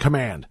cry on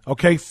command.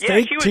 Okay,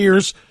 fake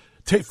tears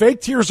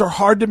are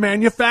hard to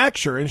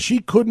manufacture, and she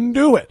couldn't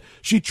do it.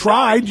 She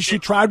tried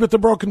with the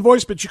broken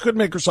voice, but she couldn't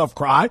make herself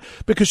cry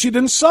because she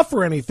didn't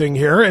suffer anything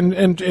here,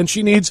 and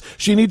she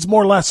needs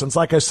more lessons.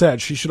 Like I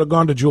said, she should have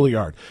gone to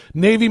Juilliard.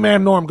 Navy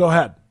man Norm, go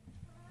ahead.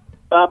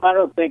 Bob, I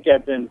don't think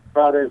I've been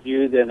prouder of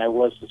you than I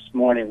was this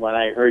morning when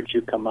I heard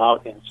you come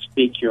out and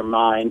speak your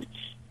mind.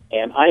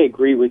 And I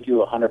agree with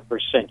you 100%.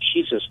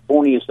 She's as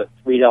phony as a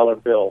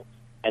 $3 bill.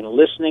 And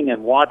listening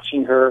and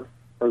watching her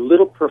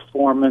little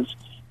performance,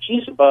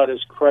 she's about as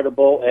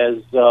credible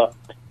as,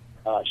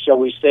 shall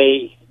we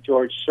say,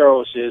 George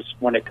Soros is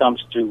when it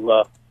comes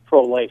to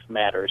pro-life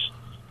matters.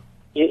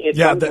 It's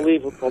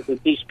unbelievable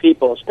that these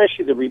people,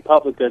 especially the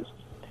Republicans,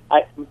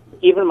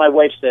 even my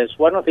wife says,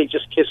 why don't they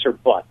just kiss her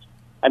butt?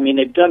 I mean,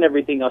 they've done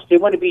everything else. They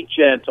want to be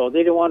gentle.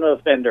 They don't want to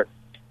offend her.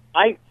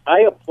 I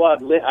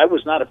applaud. I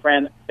was not a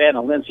fan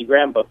of Lindsey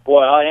Graham, but boy,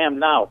 I am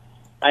now.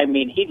 I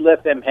mean, he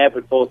let them have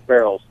it both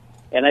barrels.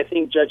 And I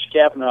think Judge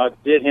Kavanaugh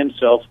did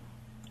himself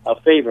a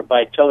favor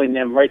by telling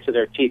them right to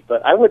their teeth.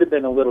 But I would have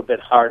been a little bit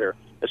harder,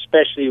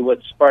 especially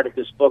with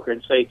Spartacus Booker,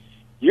 and say,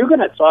 you're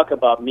going to talk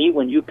about me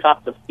when you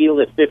cop the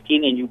field at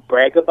 15 and you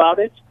brag about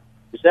it?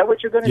 Is that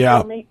what you're going to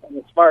tell me? And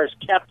as far as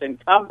Captain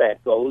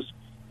Combat goes,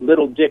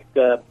 little Dick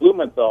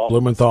Blumenthal,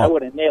 I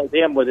would have nailed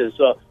him with his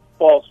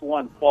false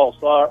one, false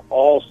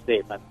all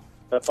statement.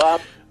 But,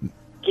 Bob,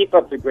 keep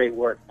up the great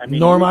work. I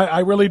mean, Norm, I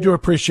really do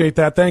appreciate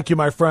that. Thank you,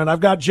 my friend. I've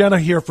got Jenna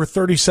here for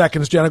 30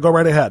 seconds. Jenna, go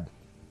right ahead.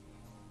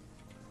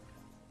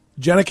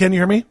 Jenna, can you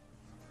hear me?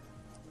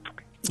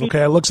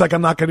 Okay, it looks like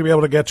I'm not going to be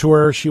able to get to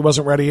her. She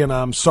wasn't ready, and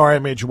I'm sorry I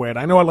made you wait.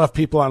 I know I left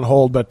people on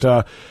hold,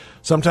 but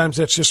sometimes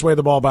that's just the way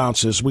the ball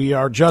bounces. We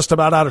are just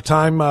about out of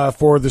time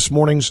for this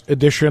morning's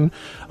edition.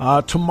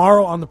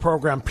 Tomorrow on the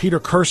program, Peter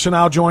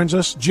Kirsanow joins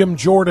us. Jim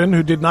Jordan,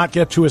 who did not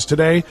get to us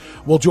today,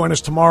 will join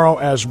us tomorrow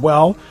as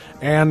well.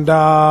 And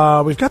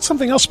we've got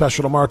something else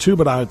special tomorrow, too,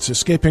 but it's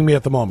escaping me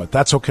at the moment.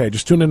 That's okay.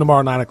 Just tune in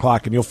tomorrow, 9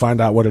 o'clock, and you'll find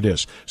out what it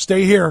is.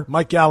 Stay here.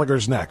 Mike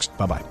Gallagher's next.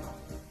 Bye-bye.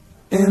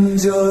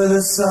 Enjoy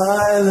the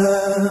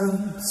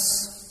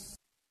silence.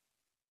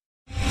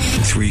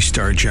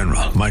 3-star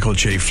General Michael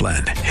J.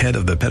 Flynn, head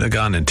of the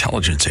Pentagon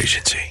Intelligence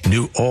Agency,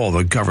 knew all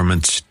the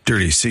government's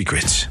dirty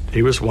secrets.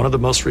 He was one of the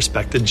most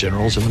respected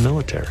generals in the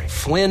military.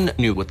 Flynn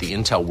knew what the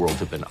intel world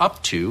had been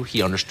up to.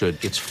 He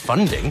understood its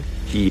funding.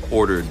 He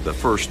ordered the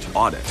first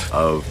audit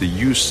of the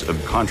use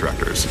of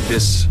contractors.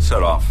 This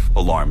set off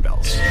alarm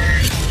bells.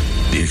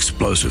 The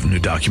explosive new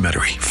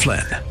documentary,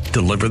 Flynn,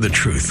 Deliver the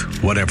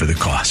Truth, Whatever the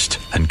Cost,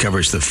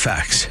 uncovers the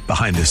facts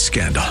behind this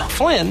scandal.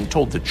 Flynn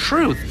told the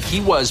truth.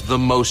 He was the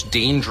most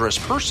dangerous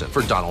person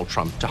for Donald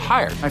Trump to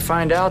hire. I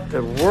find out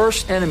the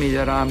worst enemy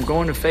that I'm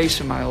going to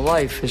face in my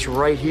life is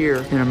right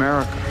here in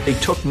America. They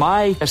took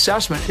my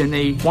assessment and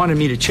they wanted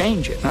me to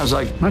change it. And I was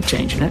like, I'm not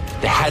changing it.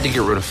 They had to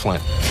get rid of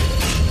Flynn.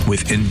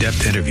 With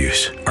in-depth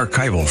interviews,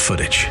 archival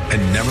footage,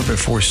 and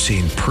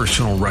never-before-seen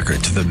personal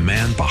records of the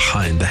man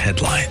behind the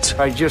headlines.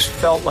 I just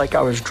felt like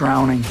I was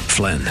drowning.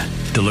 Flynn,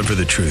 Deliver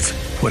the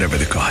Truth, Whatever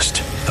the Cost.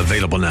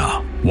 Available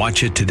now.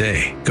 Watch it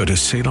today. Go to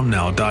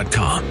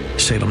salemnow.com.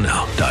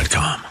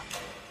 salemnow.com.